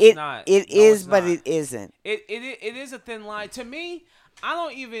 No, it's not. It No, is, it's but not. it isn't. It is a thin line to me. I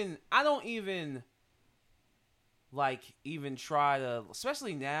don't even like even try to,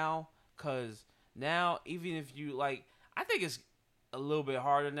 especially now, because now even if you like, I think it's a little bit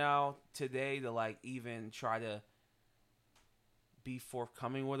harder now today to like even try to be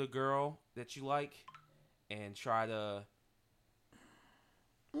forthcoming with a girl that you like and try to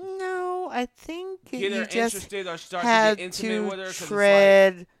No, I think get her you just interested or start to had get intimate with her. to 'Cause it's like,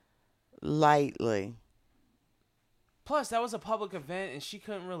 tread lightly. plus, that was a public event, and she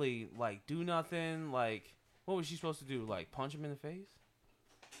couldn't really like do nothing. Like, what was she supposed to do? Like, punch him in the face?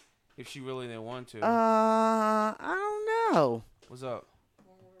 If she really didn't want to. I don't know. What's up?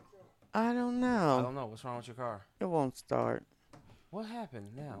 I don't I know. don't know. What's wrong with your car? It won't start. What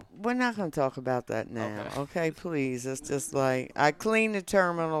happened now? We're not going to talk about that now. Okay. Okay, please. It's just like I cleaned the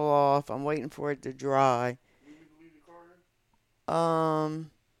terminal off. I'm waiting for it to dry.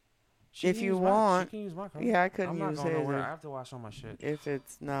 She If can you use want. she can use my car. Yeah, I couldn't I'm not use going his nowhere. if- I have to wash all my shit. if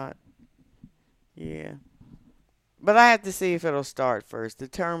it's not. Yeah. But I have to see if it'll start first. The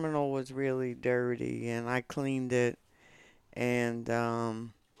terminal was really dirty and I cleaned it and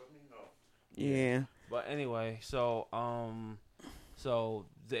yeah. But anyway, so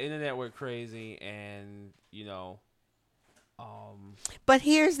the internet went crazy, and But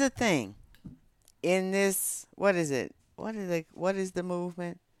here's the thing. In this, what is it? What is the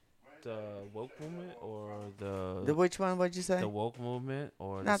movement? the woke movement or the The which one would you say? the woke movement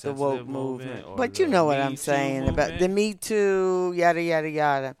or Not the sensitive woke movement. or But the you know what Me I'm Too saying about the movement? Me Too, yada yada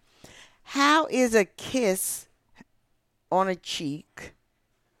yada. How is a kiss on a cheek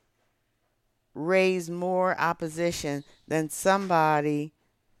raise more opposition than somebody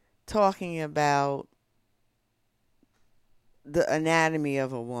talking about the anatomy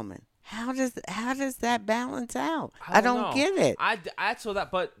of a woman? How does that balance out? I don't know. get it. I saw that,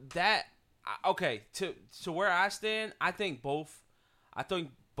 but okay. To where I stand, I think both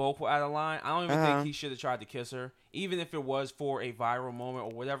were out of line. I don't even think he should have tried to kiss her, even if it was for a viral moment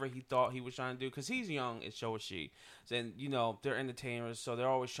or whatever he thought he was trying to do. Because he's young, and so is she. And they're entertainers, so they're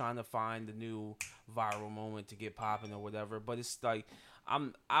always trying to find the new viral moment to get popping or whatever. But it's like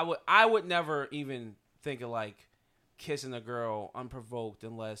I would never even think of like kissing a girl unprovoked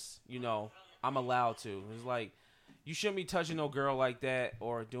unless I'm allowed to. It's like you shouldn't be touching no girl like that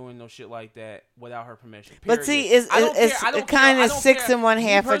or doing no shit like that without her permission. But see, Period. I don't care- it's I don't kind care- of I don't six care. in one, Me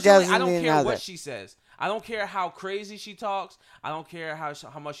half a personally, dozen I don't in care another. what she says. I don't care how crazy she talks. I don't care how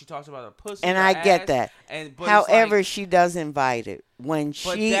much she talks about her pussy. And her I get ass. that. But However, it's she does invite it when But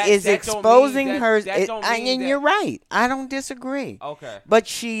she that- is that don't exposing mean that- her. that don't mean And that- you're right. I don't disagree. like, okay. But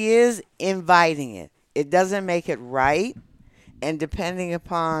she is inviting it. It doesn't make it right. And depending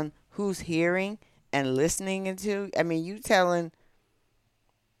upon who's hearing and listening into, I mean, you telling,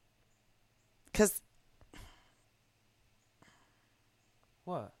 because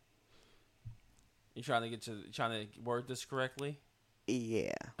What? You trying to word this correctly?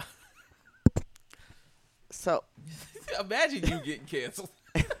 yeah. So Imagine you getting canceled.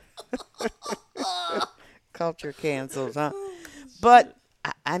 culture cancels, huh? But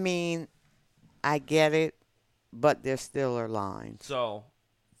I mean, I get it, but there still are lines. So,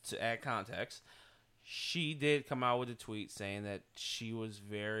 to add context, she did come out with a tweet saying that she was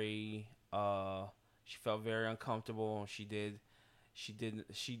very, she felt very uncomfortable. She did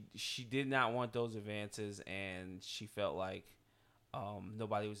not want those advances, and she felt like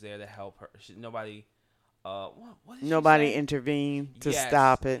nobody was there to help her. Nobody did Nobody she say? intervened to Yes.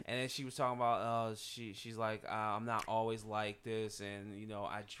 stop it. And then she was talking about she's like I'm not always like this, and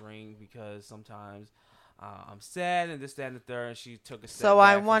I drink because sometimes I'm sad and this, that, and the third. And she took a step So back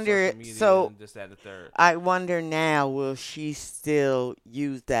I from wonder- social media so- and this, that, and the third. I wonder now, will she still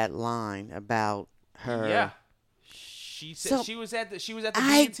use that line about her? Yeah. She said So, she was at the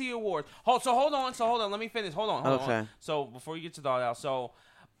I- BET Awards. Hold on. Let me finish. Hold on. Okay. So before you get to the out, so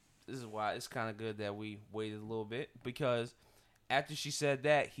this is why it's kind of good that we waited a little bit, because after she said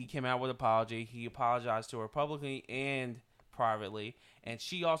that, he came out with an apology. He apologized to her publicly and privately. And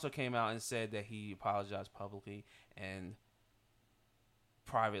she also came out and said that he apologized publicly and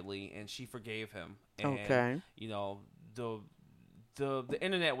privately, and she forgave him. And, Okay. you know, the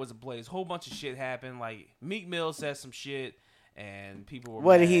internet was ablaze. A whole bunch of shit happened. Like, Meek Mill said some shit, and people were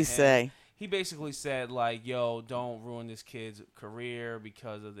What mad did he at him. say? He basically said, like, yo, don't ruin this kid's career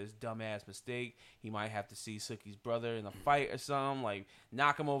because of this dumbass mistake. He might have to see Suki's brother in a fight or something. Like,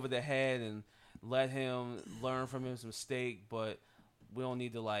 knock him over the head and let him learn from his mistake. But we don't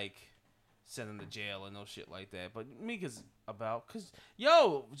need to, like, send him to jail and no shit like that. But Mika's about, because,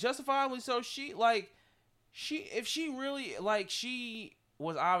 yo, justifiably so, if she really, like, she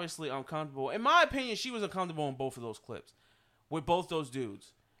was obviously uncomfortable. In my opinion, she was uncomfortable in both of those clips with both those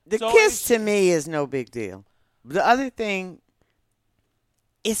dudes. The So kiss if- to me is no big deal. The other thing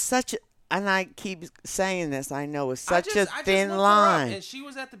is such a, and I keep saying this, I know it's such a thin looked her up, line. and she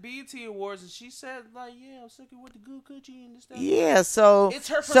was at the BET Awards, and she said, like, yeah, I'm Suki with the good coochie and this stuff. Yeah, so It's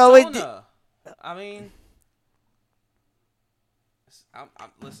her so persona. I mean,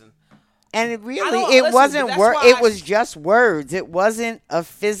 listen. and it really don't- it listen, wasn't that's word. why It I- was just words. It wasn't a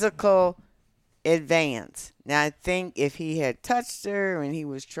physical advance. Now I think if he had touched her and he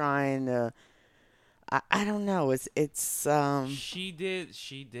was trying to, I don't know. It's She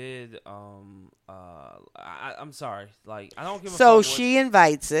did. I'm sorry. Like, I don't give a so fuck. she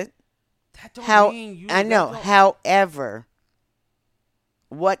invites it. That don't How mean you. I that know. don't- However,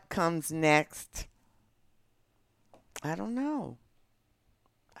 what comes next? I don't know.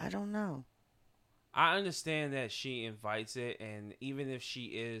 I understand that she invites it, and even if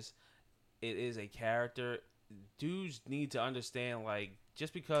it is a character. Dudes need to understand, like,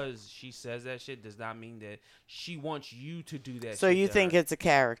 just because she says that shit does not mean that she wants you to do that. So shit you to think her. it's a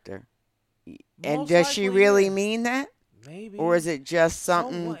character? And Most does she likely, really yeah. mean that? Maybe. Or is it just So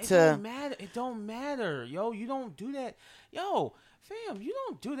something what? It to don't matter. It don't matter. Yo, you don't do that. Yo, fam, you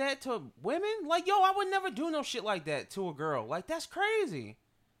don't do that to women. Like, yo, I would never do no shit like that to a girl. Like, that's crazy.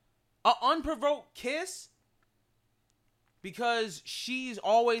 A unprovoked kiss? Because she's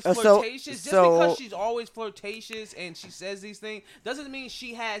always So- flirtatious. so- because she's always flirtatious and she says these things doesn't mean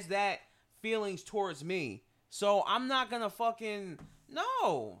she has that feelings towards me. So I'm not gonna fucking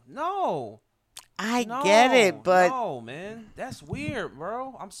no. I get it, but no, man, that's weird,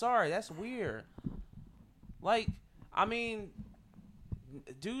 bro. I'm sorry, that's weird. Like, I mean,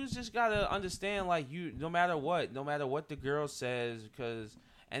 dudes just gotta understand, like, you, no matter what the girl says, because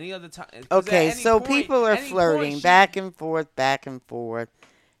any other time. okay, so people are flirting back and forth,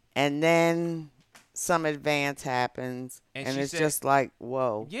 and then some advance happens, And and she it's said- just like,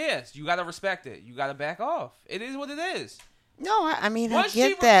 whoa. Yes, you gotta respect it. You gotta back off. It is what it is. No, I mean, I Once she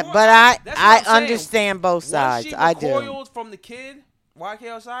get that, record- but that's what I I'm saying. understand both sides. Once she I do. recoiled from the kid,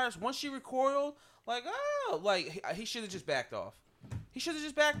 YK Osiris, once she recoiled, like, he should have just backed off.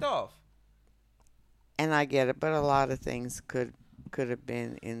 And I get it, but a lot of things could have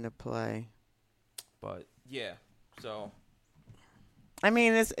been in the play. But yeah, so I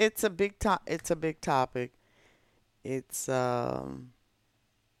mean, it's a big it's a big topic. It's yeah.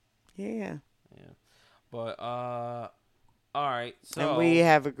 yeah. But all right. So And we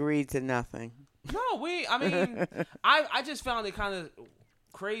have agreed to nothing. no, I mean, I just found it kind of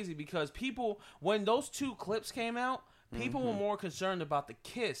crazy because people, when those two clips came out, people were more concerned about the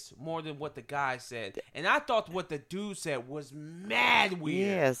kiss more than what the guy said. And I thought what the dude said was mad weird.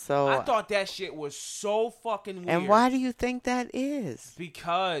 Yeah, so I thought that shit was so fucking weird. and why do you think that is?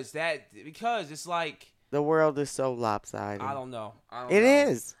 Because it's like, The world is so lopsided. I don't know. It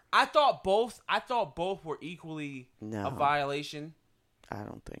is. I thought both were equally No. a violation. I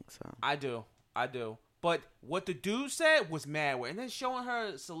don't think so. I do. But what the dude said was mad weird. And then showing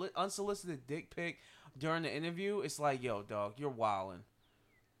her unsolicited dick pic during the interview, it's like, yo, dog, you're wildin'.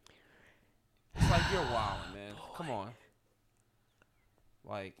 It's like, you're wildin', man. Come on.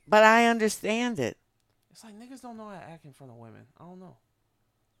 Like, But I understand it. it's like niggas don't know how to act in front of women. I don't know.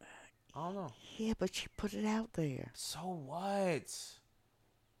 Yeah, but she put it out there. So what?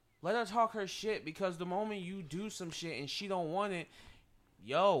 Let her talk her shit, because the moment you do some shit and she don't want it,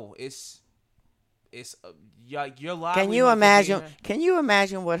 yo, it's your livelihood. Can you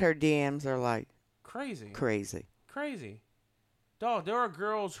imagine what her DMs are like? Crazy. Dog, there are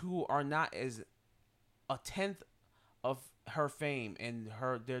girls who are not as a tenth of her fame, and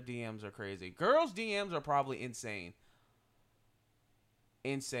their DMs are crazy. Girls' DMs are probably insane.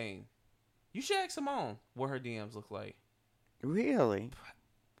 You should ask Simone what her DMs look like. Really?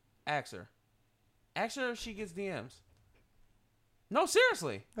 Ask her if she gets DMs. No,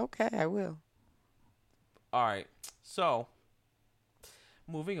 seriously. Okay, I will. All right. So,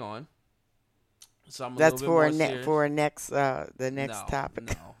 moving on. So I'm That's a for little bit more serious. for next the next No,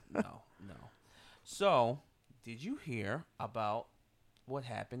 topic. No. So, did you hear about what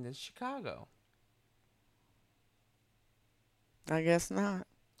happened in Chicago? I guess not.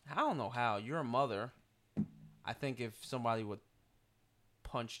 I don't know how. You're a mother. I think if somebody would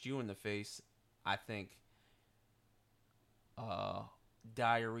punched you in the face, I think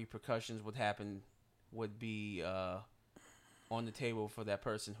dire repercussions would be on the table for that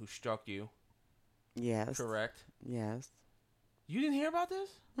person who struck you. Yes. Correct? Yes. You didn't hear about this?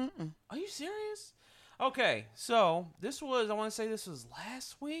 Mm-mm. Are you serious? Okay, so I want to say this was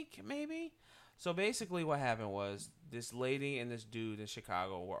last week, maybe? So basically what happened was this lady and this dude in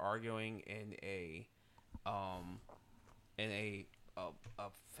Chicago were arguing in a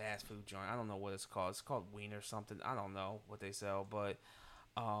fast food joint. I don't know what it's called. It's called Wiener something. I don't know what they sell, but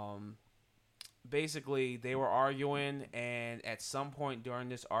basically they were arguing, and at some point during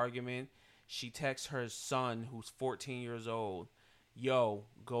this argument, she texts her son, who's 14 years old, "Yo,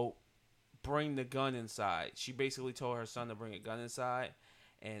 go bring the gun inside." She basically told her son to bring a gun inside,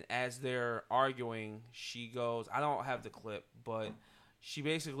 and as they're arguing, she goes, I don't have the clip, but she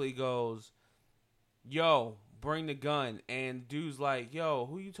basically goes, "Yo, bring the gun." And dude's like, "Yo,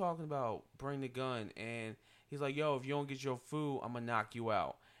 who you talking about? Bring the gun." And he's like, "Yo, if you don't get your food, I'm gonna knock you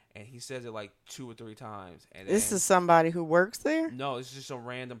out." And he says it like 2 or 3 times. And This is somebody who works there? no, it's just a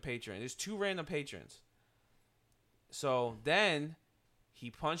random patron. There's 2 random patrons. So then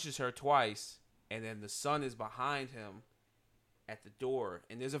he punches her twice, and then the son is behind him at the door.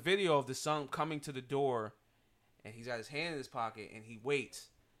 And there's a video of the son coming to the door, and he's got his hand in his pocket, and he waits.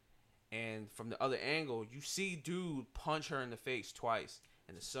 And from the other angle, you see dude punch her in the face twice,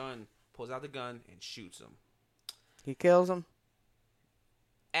 and the son pulls out the gun and shoots him. He kills him?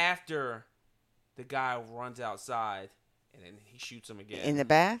 After the guy runs outside, and then he shoots him again. In the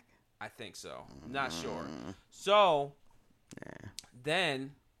back? I think so. I'm not sure. So,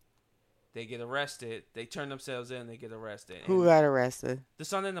 then they get arrested. They turn themselves in. They get arrested. Who And got arrested? the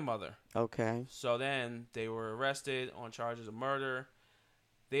son and the mother. Okay. So then they were arrested on charges of murder.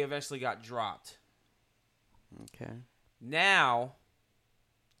 They eventually got dropped. Okay. Now,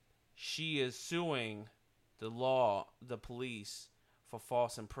 she is suing the police, for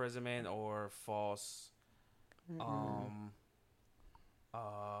false imprisonment or false,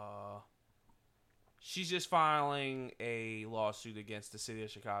 she's just filing a lawsuit against the city of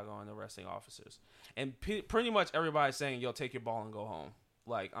Chicago and arresting officers. And pretty much everybody's saying, "Yo, take your ball and go home."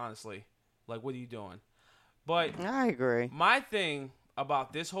 Like, honestly, like, what are you doing? But I agree. my thing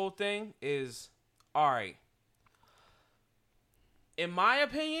about this whole thing is, all right, in my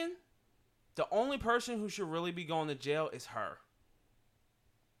opinion, the only person who should really be going to jail is her.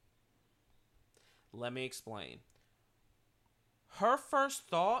 Let me explain. Her first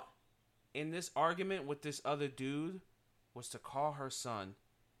thought in this argument with this other dude was to call her son,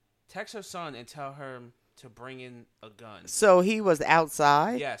 text her son, and tell her to bring in a gun. So he was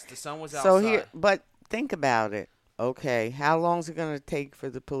outside? Yes, the son was outside. So here, but think about it. Okay, how long is it going to take for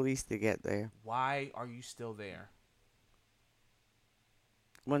the police to get there? Why are you still there?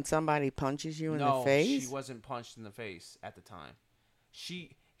 When somebody punches you in No, the face? she wasn't punched in the face at the time.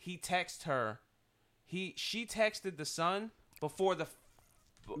 He texted her. She texted the son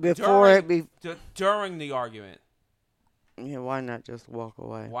during the argument. Yeah, why not just walk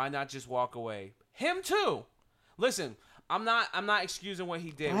away? Why not just walk away? Him too. Listen, I'm not excusing what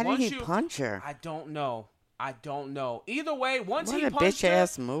he did. Why did he punch her? I don't know. Either way, once What he a punched bitch her,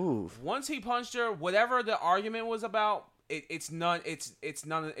 ass move. once he punched her, whatever the argument was about, it's no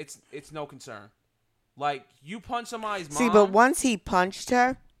concern. Like, you punch somebody's mom. See, but once he punched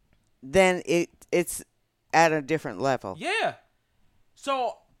her, then it's at a different level. Yeah.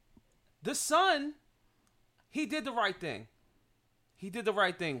 So the son, he did the right thing.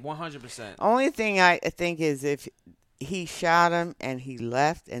 100%. Only thing I think is if he shot him and he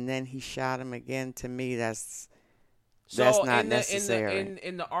left and then he shot him again, to me that's not necessary.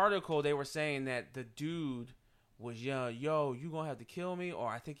 In the article, they were saying that the dude was, yo, you gonna have to kill me, or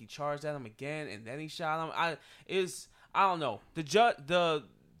I think he charged at him again and then he shot him. I don't know. The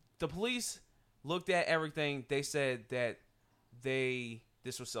police looked at everything. They said that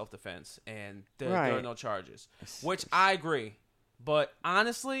this was self-defense and there are no charges, which I agree. But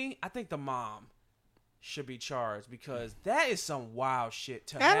honestly, I think the mom should be charged, because that is some wild shit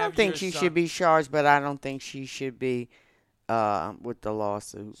to have. I don't think she should be charged, but I don't think she should be with the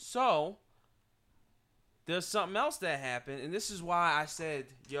lawsuit. So there's something else that happened, and this is why I said,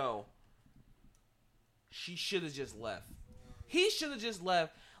 yo, she should have just left. He should have just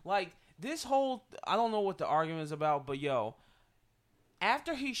left. Like, this whole, I don't know what the argument is about, but yo,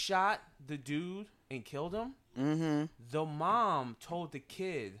 After he shot the dude and killed him, the mom told the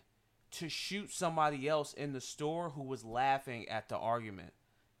kid to shoot somebody else in the store who was laughing at the argument.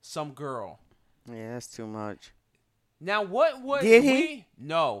 Some girl. Yeah, that's too much. Now, what would Did he?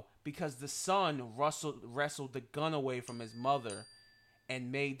 No, because the son wrestled the gun away from his mother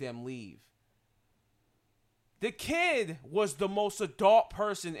and made them leave. The kid was the most adult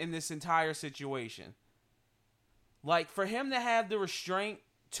person in this entire situation. Like, for him to have the restraint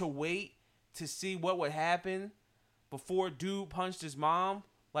to wait to see what would happen before dude punched his mom,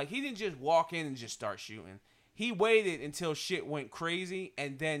 like, he didn't just walk in and just start shooting. He waited until shit went crazy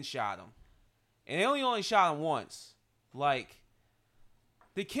and then shot him. And they only shot him once. Like,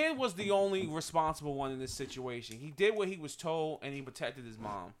 the kid was the only responsible one in this situation. He did what he was told, and he protected his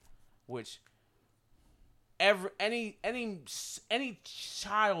mom, which any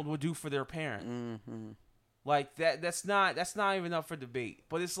child would do for their parent. Mm-hmm. Like, that's not even up for debate.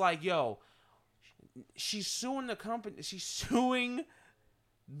 But it's like, yo, she's suing the company. She's suing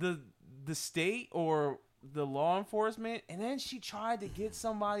the state or the law enforcement, and then she tried to get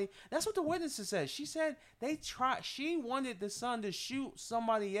somebody. That's what the witnesses said. She said she wanted the son to shoot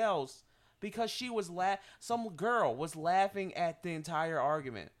somebody else because some girl was laughing at the entire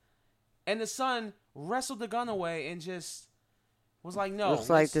argument, and the son wrestled the gun away and just was like, no. Looks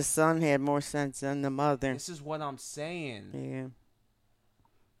like the son had more sense than the mother. This is what I'm saying. Yeah.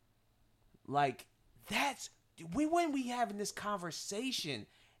 Like, we wouldn't be having this conversation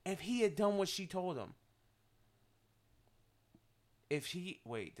if he had done what she told him.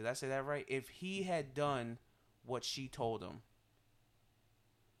 Did I say that right? If he had done what she told him.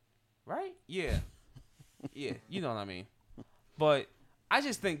 Right? Yeah. Yeah, you know what I mean. But I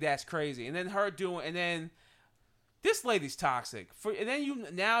just think that's crazy. And then this lady's toxic. And then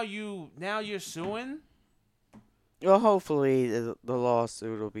now you're suing. Well, hopefully the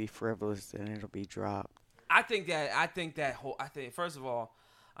lawsuit will be frivolous and it'll be dropped. First of all,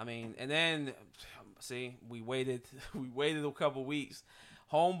 I mean, and then see, we waited a couple weeks.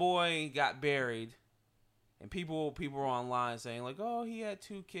 Homeboy got buried, and people were online saying like, "Oh, he had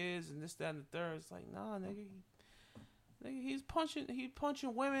 2 kids and this, that, and the third." It's like, nah, nigga, he's punching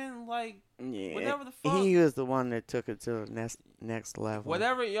women like whatever the fuck. He was the one that took it to the next level.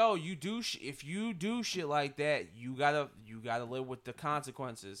 Whatever, you do. If you do shit like that, you gotta live with the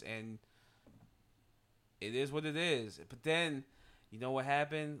consequences, and it is what it is. But then, you know what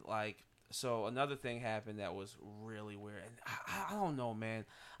happened? Like, so another thing happened that was really weird. And I don't know, man.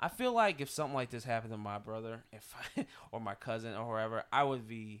 I feel like if something like this happened to my brother, or my cousin or whoever, I would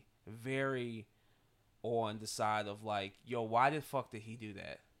be very on the side of like, yo, why the fuck did he do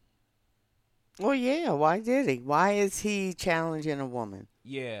that? Well, yeah, why did he? Why is he challenging a woman?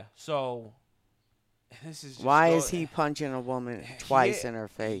 Yeah, so this is just why is he punching a woman twice in her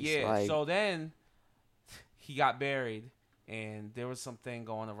face? Yeah, like, so then he got buried, and there was something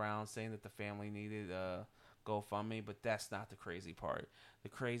going around saying that the family needed a GoFundMe, but that's not the crazy part. The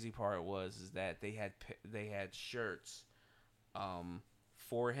crazy part is that they had shirts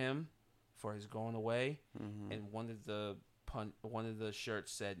for him for his going away, and one of the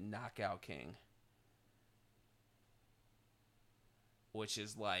shirts said "Knockout King," which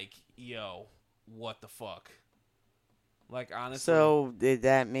is like, yo, what the fuck? Like, honestly. So did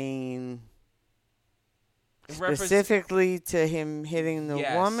that mean specifically to him hitting the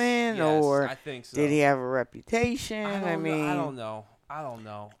woman, yes, or I think so. Did he have a reputation? I don't know.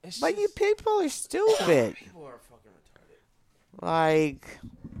 But you people are stupid. People are fucking retarded. Like,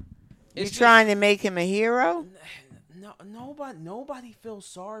 you're trying to make him a hero? No, nobody feels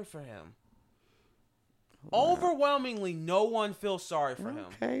sorry for him. Wow. Overwhelmingly, no one feels sorry for him.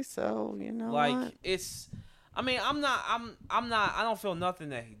 Okay, so you know, like what? It's. I mean, I'm not. I don't feel nothing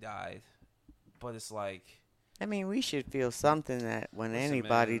that he died, but it's like. I mean, we should feel something that when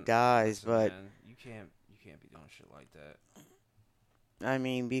anybody man, dies, but man, you can't be doing shit like that. I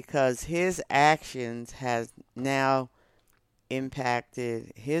mean, because his actions has now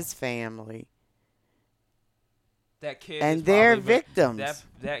impacted his family. That kid and they're victims.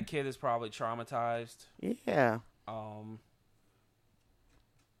 That kid is probably traumatized. Yeah.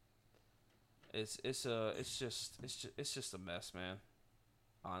 It's just a mess, man.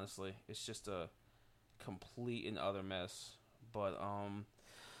 Honestly, it's just a complete and utter mess. But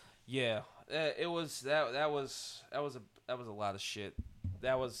yeah, it was that was a lot of shit.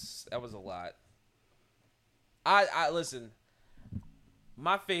 That was a lot. I listen.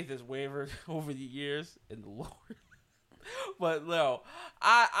 My faith has wavered over the years in the Lord. But no,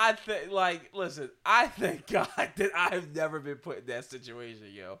 I think, like, listen, I thank God that I've never been put in that situation,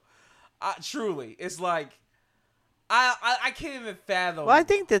 yo. Truly, it's like, I can't even fathom. Well, I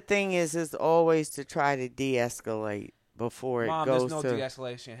think the thing is always to try to de-escalate before Mom, it goes there's no to.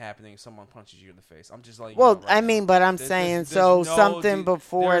 de-escalation happening if someone punches you in the face. I'm just letting you Well, know right I now. mean, but I'm There's saying something de-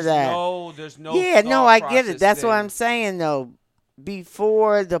 before that. There's no. Yeah, no, thought I get process it. That's what thing. I'm saying though.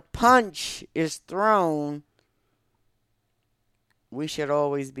 Before the punch is thrown, we should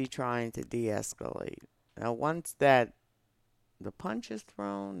always be trying to de-escalate. Now, once that the punch is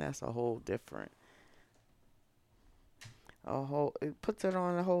thrown, that's a whole different. It puts it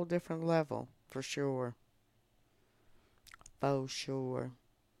on a whole different level for sure. For sure.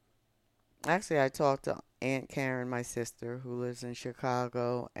 Actually, I talked to Aunt Karen, my sister, who lives in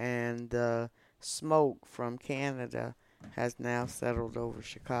Chicago, and the smoke from Canada has now settled over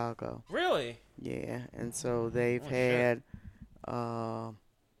Chicago. Really? Yeah, and so they've Oh, had,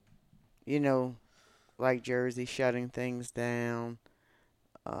 like Jersey shutting things down.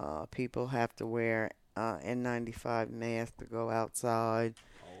 People have to wear N95 masks to go outside.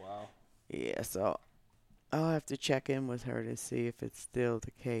 Oh wow. Yeah, so I'll have to check in with her to see if it's still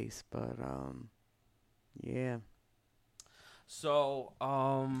the case. But yeah. So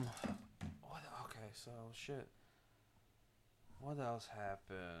what? Okay, so shit. What else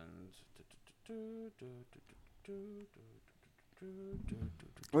happened?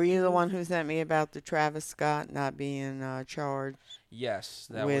 Were you the one who sent me about the Travis Scott not being charged? Yes,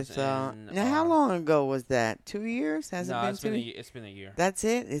 that With was in. now, how long ago was that? 2 years? Has No, it been it's 2? been it's been a year. That's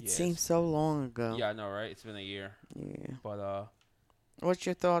it. It Yes. seems so long ago. Yeah, I know, right? It's been a year. Yeah. But What's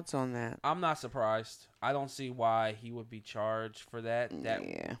your thoughts on that? I'm not surprised. I don't see why he would be charged for that.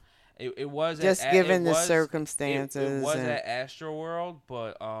 Yeah. It was Just given the circumstances. It was and- at Astroworld,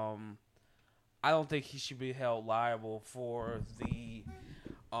 but I don't think he should be held liable for the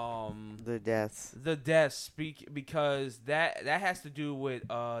deaths. The deaths because that has to do with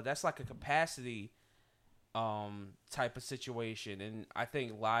that's like a capacity type of situation, and I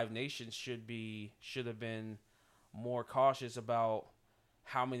think Live Nation should have been more cautious about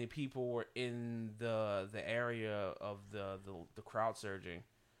how many people were in the area of the crowd surging.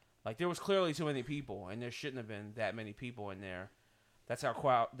 Like there was clearly too many people, and there shouldn't have been that many people in there. That's how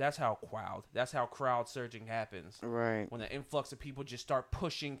crowd surging happens. Right. When an influx of people just start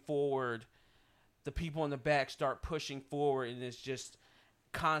pushing forward, the people in the back start pushing forward, and it's just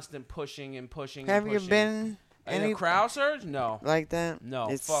constant pushing and pushing. Have and you pushing. been in any a crowd surge? No. like that?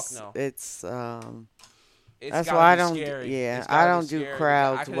 No, fuck no. It's It's that's gotta why I be don't. scary. Yeah, It's gotta I be don't do scary.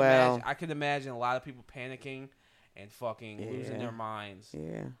 crowds well. I could imagine a lot of people panicking and fucking losing Yeah. their minds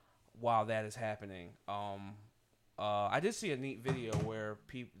Yeah. while that is happening. I did see a neat video where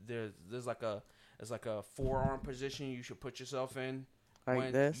there's like a forearm position you should put yourself in.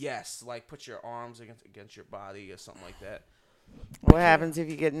 Like this? Yes, like put your arms against your body or something like that. What happens if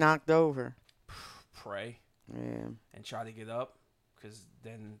you get knocked over? Pray Yeah. and try to get up, because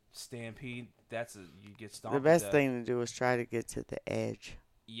then stampede. You get stomped. The to best death. thing to do is try to get to the edge.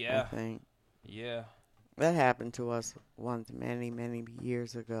 Yeah. I think Yeah. that happened to us once many, many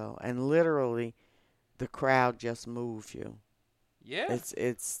years ago, and literally, the crowd just moves you. Yeah.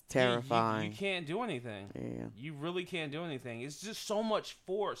 It's terrifying. You can't do anything. Yeah. You really can't do anything. It's just so much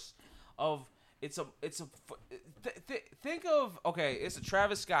force of think of, okay, it's a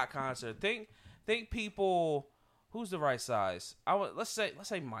Travis Scott concert. Think people, who's the right size? Let's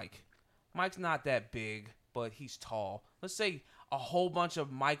say Mike. Mike's not that big, but he's tall. Let's say a whole bunch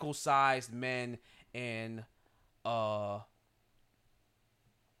of Michael-sized men and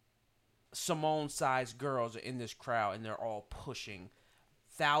Simone-sized girls are in this crowd, and they're all pushing.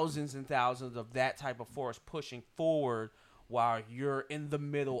 Thousands and thousands of that type of force pushing forward while you're in the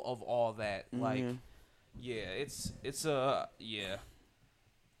middle of all that. Mm-hmm. Like, yeah, yeah.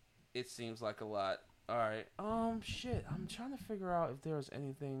 It seems like a lot. All right. Shit. I'm trying to figure out if there was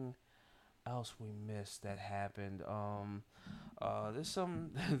anything else we missed that happened. There's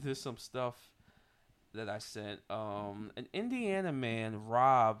some stuff that I sent. An Indiana man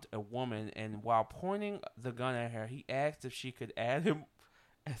robbed a woman, and while pointing the gun at her, he asked if she could add him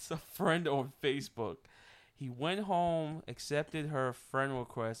as a friend on Facebook. He went home, accepted her friend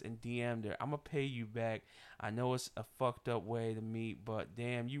request, and DM'd her. "I'ma pay you back. I know it's a fucked up way to meet, but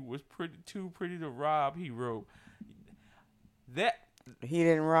damn, you was too pretty to rob," he wrote. That He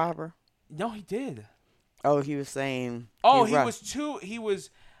didn't rob her. No, he did. Oh, he was saying. Oh, he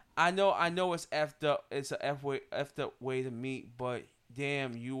was. I know it's effed up. It's a effed up way to meet, but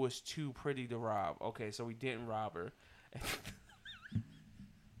damn, you was too pretty to rob. Okay, so he didn't rob her.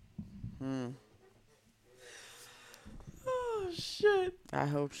 Oh shit! I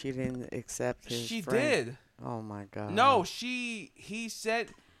hope she didn't accept his. She friend. did. Oh my god. No, he said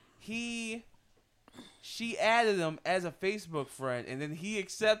he She added him as a Facebook friend, and then he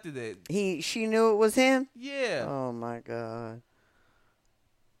accepted it. She knew it was him? Yeah. Oh, my God.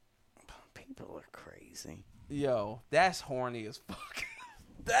 People are crazy. Yo, that's horny as fuck.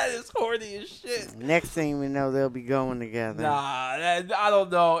 That is horny as shit. Next thing we know, they'll be going together. Nah, I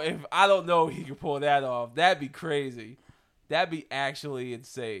don't know if he can pull that off. That'd be crazy. That'd be actually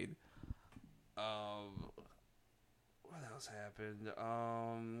insane. What else happened?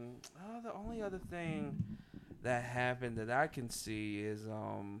 The only other thing that happened that I can see is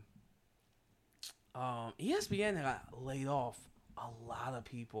ESPN got laid off a lot of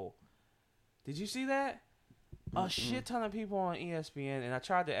people. Did you see that? A shit ton of people on ESPN, and I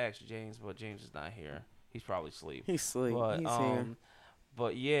tried to ask James, but James is not here. He's probably asleep. He's asleep. But, He's here.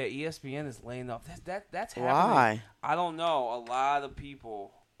 But yeah, ESPN is laying off. That's happening. Why? I don't know. A lot of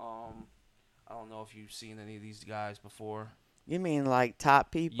people. I don't know if you've seen any of these guys before. You mean like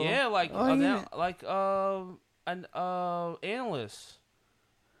top people? Yeah, like an analyst.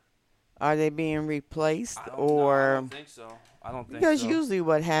 Are they being replaced I or? don't think so. I don't think Because so. usually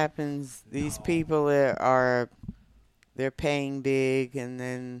what happens, these people they're paying big, and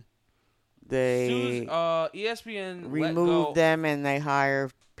then they ESPN remove them and they hire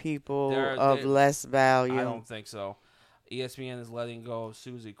people of less value. I don't think so. ESPN is letting go of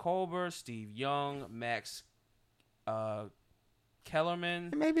Susie Colbert, Steve Young, Max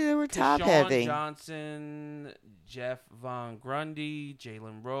Kellerman. Maybe they were top Deshaun heavy. Johnson, Jeff Von Grundy,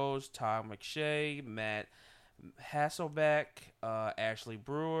 Jalen Rose, Todd McShay, Matt Hasselbeck, Ashley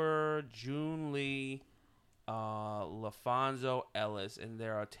Brewer, June Lee, LaFonso Ellis, and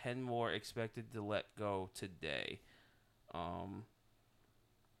there are 10 more expected to let go today.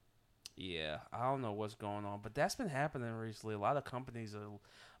 Yeah, I don't know what's going on, but that's been happening recently. A lot of companies are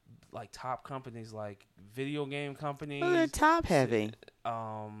like top companies, like video game companies. Well, they're top heavy.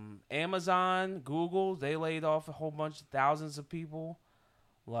 Amazon, Google, they laid off a whole bunch of thousands of people.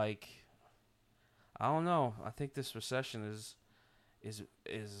 Like, I don't know. I think this recession is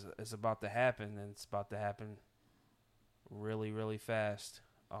about to happen, and it's about to happen really, really fast.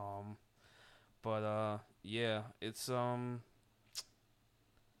 Yeah, it's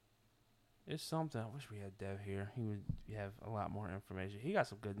something. I wish we had Dev here. He would have a lot more information. He got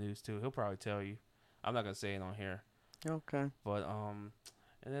some good news too. He'll probably tell you. I'm not gonna say it on here. Okay. But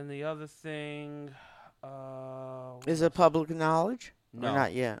and then the other thing, is it public knowledge? No, or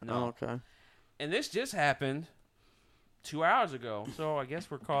not yet. no. Oh, okay. And this just happened 2 hours ago, so I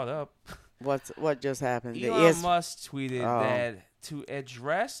guess we're caught up. What just happened? Elon Musk tweeted that to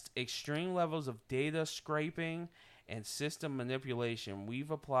address extreme levels of data scraping and system manipulation,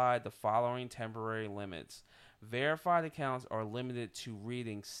 we've applied the following temporary limits. Verified accounts are limited to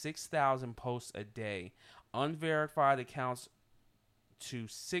reading 6,000 posts a day. Unverified accounts to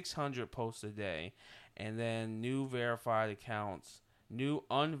 600 posts a day. And then new unverified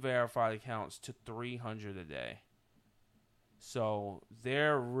accounts to 300 a day. So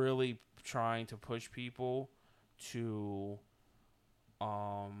they're really trying to push people to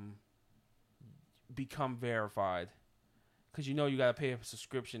become verified. Because you got to pay a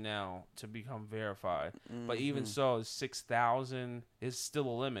subscription now to become verified. Mm-hmm. But even so, 6,000 is still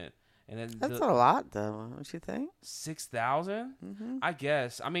a limit. And then that's a lot, though, don't you think? 6,000? Mm-hmm. I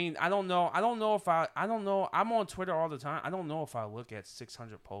guess. I mean, I don't know. I don't know. I'm on Twitter all the time. I don't know if I look at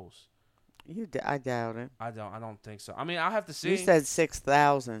 600 posts. I doubt it. I don't think so. I mean, I'll have to see. You said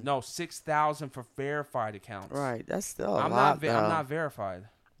 6,000. No, 6,000 for verified accounts. Right. That's still a lot, though. I'm not verified.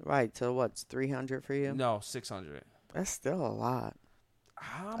 Right. So what's 300 for you? No, 600. That's still a lot.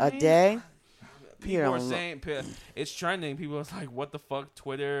 A day? People are saying it's trending. People are like, "What the fuck?"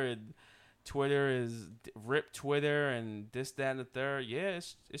 Twitter is rip Twitter and this, that, and the third. Yeah,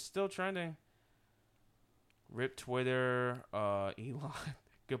 it's still trending. Rip Twitter, Elon.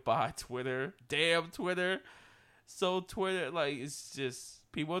 Goodbye Twitter. Damn Twitter. So Twitter, like, it's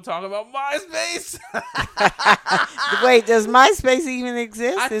just people talking about MySpace. Wait, does MySpace even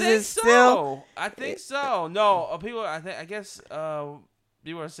exist? I think so. No, people. I guess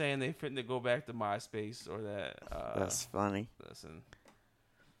people are saying they fitting to go back to MySpace or that. That's funny. Listen.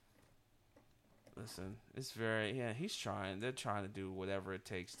 It's very he's trying. They're trying to do whatever it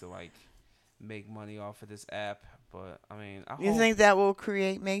takes to like make money off of this app. But I mean, you think that will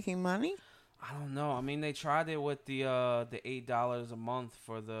create making money? I don't know. I mean, they tried it with the $8 a month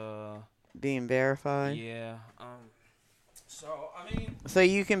for the being verified. Yeah. So I mean. So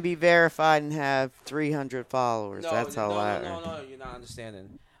you can be verified and have 300 followers. That's how No, you're not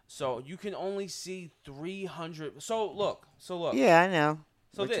understanding. So you can only see 300. So look. Yeah, I know.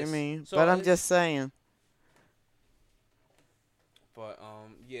 So what you mean, so but I'm just saying. But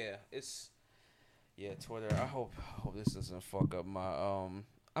yeah, it's Yeah, Twitter. I hope this doesn't fuck up my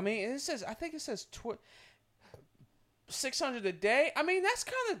I mean, I think it says 600 a day. I mean, that's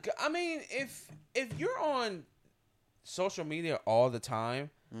kind of. I mean, if you're on social media all the time,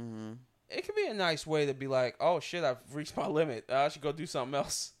 it could be a nice way to be like, oh shit, I've reached my limit. I should go do something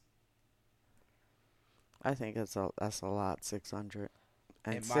else. I think that's a lot, 600.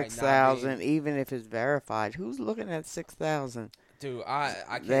 And It might not 6,000, be. even if it's verified. Who's looking at 6,000? Dude, I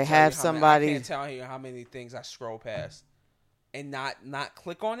can't. They tell have you how somebody- Many, I can't tell you how many things I scroll past, and not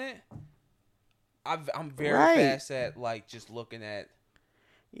click on it. I'm very Right. fast at like just looking at.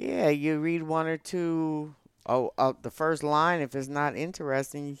 Yeah, you read one or two. The first line. If it's not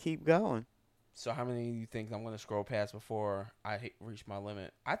interesting, you keep going. So how many do you think I'm gonna scroll past before I reach my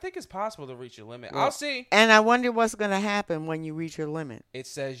limit? I think it's possible to reach your limit. Well, I'll see. And I wonder what's going to happen when you reach your limit. It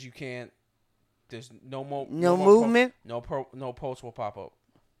says you can't. There's no more. No more movement? No posts will pop up.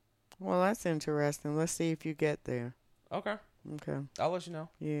 Well, that's interesting. Let's see if you get there. Okay, Okay. I'll let you know.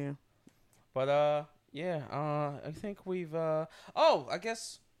 Yeah. But yeah. I think we've. I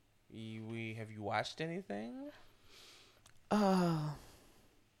guess we have you watched anything?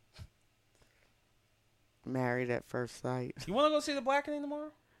 Married at First Sight. You want to go see The Blackening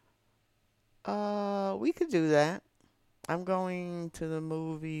tomorrow? We could do that. I'm going to the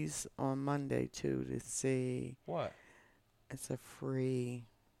movies on Monday too to see. What? It's a free.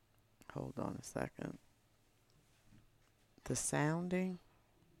 Hold on a second. The Sounding.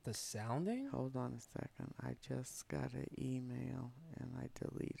 The Sounding? Hold on a second. I just got an email and I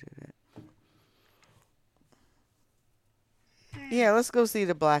deleted it. Yeah, let's go see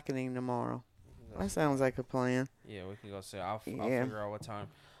The Blackening tomorrow. That sounds like a plan. Yeah, we can go see. I'll Yeah. figure out what time.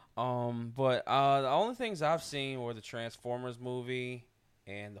 But the only things I've seen were the Transformers movie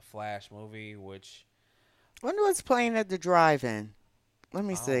and the Flash movie, which Wonder what's playing at the drive-in. Let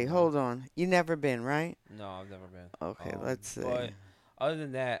me I don't see. know. Hold on. You never been, right? no, I've never been. Okay, let's see. But other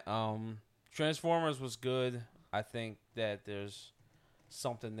than that, Transformers was good. I think that there's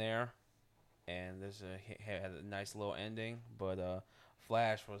something there, and had a nice little ending. But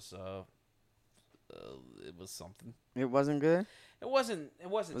Flash was it was something. It wasn't good? It wasn't. It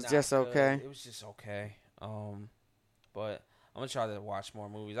was not just good. okay? It was just okay. But I'm gonna try to watch more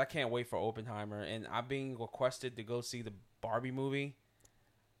movies. I can't wait for Oppenheimer, and I'm being requested to go see the Barbie movie.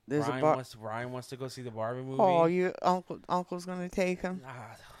 There's Ryan wants to go see the Barbie movie. Oh, you uncle's gonna take him. Nah,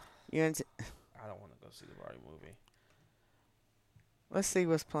 You I don't want to go see the Barbie movie. Let's see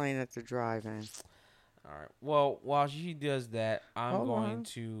what's playing at the drive-in. All right. Well, while she does that, I'm Hold going on.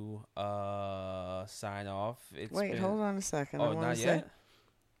 to sign off. Wait, hold on a second. I Oh, wanna not say- yet.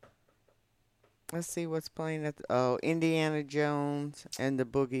 Let's see what's playing at the Indiana Jones and the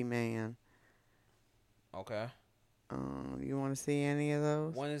Boogeyman. Okay. You want to see any of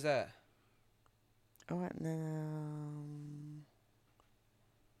those? When is that?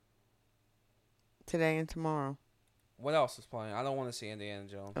 Today and tomorrow. What else is playing? I don't want to see Indiana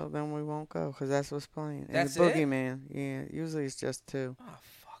Jones. Oh, then we won't go because that's what's playing. And That's the it? Boogeyman. Yeah, usually it's just two. Oh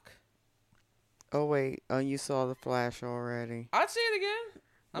fuck. Oh wait, you saw the Flash already. I'd see it again.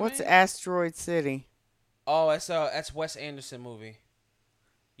 What's mean- Asteroid City? Oh, that's Wes Anderson movie.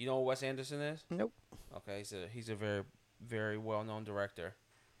 You know what Wes Anderson is? Nope. Okay, he's a very, very well known director.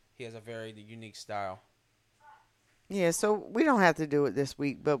 He has a very unique style. Yeah, so we don't have to do it this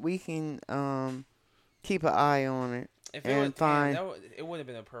week, but we can keep an eye on it. If And it was, fine. it would have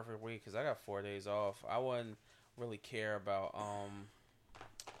been a perfect week because I got 4 days off. I wouldn't really care about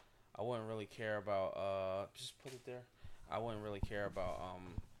just put it there. I wouldn't really care about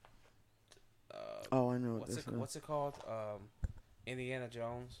Oh, I know what this is. what's it called? Indiana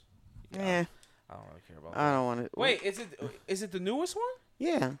Jones. Yeah, I don't really care about I that. don't want to. Wait, is it the newest one?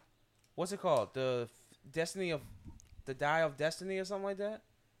 Yeah, What's it called? The Dial of Destiny or something like that?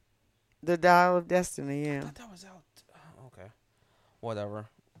 the Dial of Destiny. I Yeah, thought that was out. Okay. Whatever.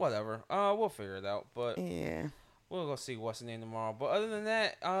 We'll figure it out. But yeah. we'll go see what's the name tomorrow. But other than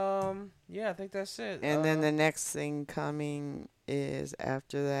that, yeah, I think that's it. And then the next thing coming is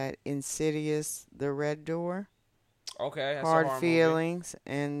after that, Insidious, The Red Door, okay, that's a Hard horror Feelings,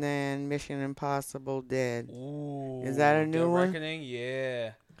 and then Mission Impossible Dead. Movie. Ooh, Is that a Dead new one? Reckoning?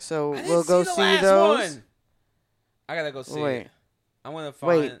 Yeah. So I didn't we'll go the see last those. one. I gotta go see Wait. it. I'm gonna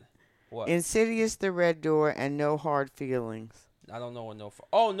Wait. find what. Insidious, The Red Door, and No Hard Feelings. I don't know what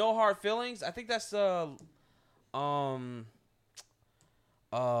No Hard Feelings. I think that's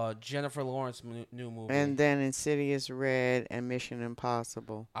Jennifer Lawrence new movie. And then Insidious Red and Mission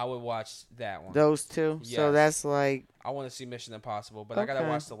Impossible. I would watch that one. Those two. So Yes. that's like I want to see Mission Impossible, but I gotta Okay.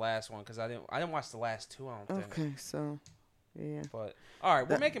 watch the last one because I didn't watch the last two. I don't think. okay. So yeah. But all right,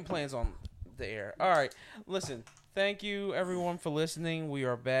 we're making plans on the air. All right, listen. Thank you, everyone, for listening. We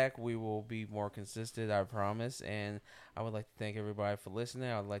are back. We will be more consistent, I promise. And I would like to thank everybody for listening.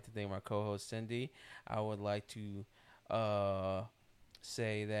 I would like to thank my co-host, Cindy. I would like to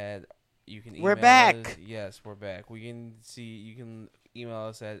say that you can email We're back. us. Yes, we're back. You can email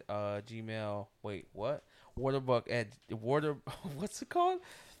us at Gmail. Wait, what? Waterbuck at water. What's it called?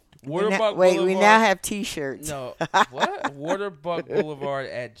 Waterbuck Boulevard. We now have T-shirts. No, what? Waterbuck Boulevard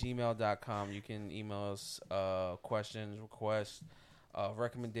at gmail.com. You can email us questions, requests,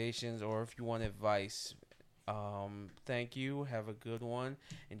 recommendations, or if you want advice. Thank you. Have a good one.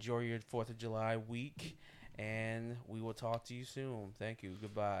 Enjoy your 4th of July week, and we will talk to you soon. Thank you.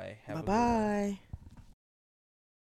 Goodbye. Have a good one. Bye-bye.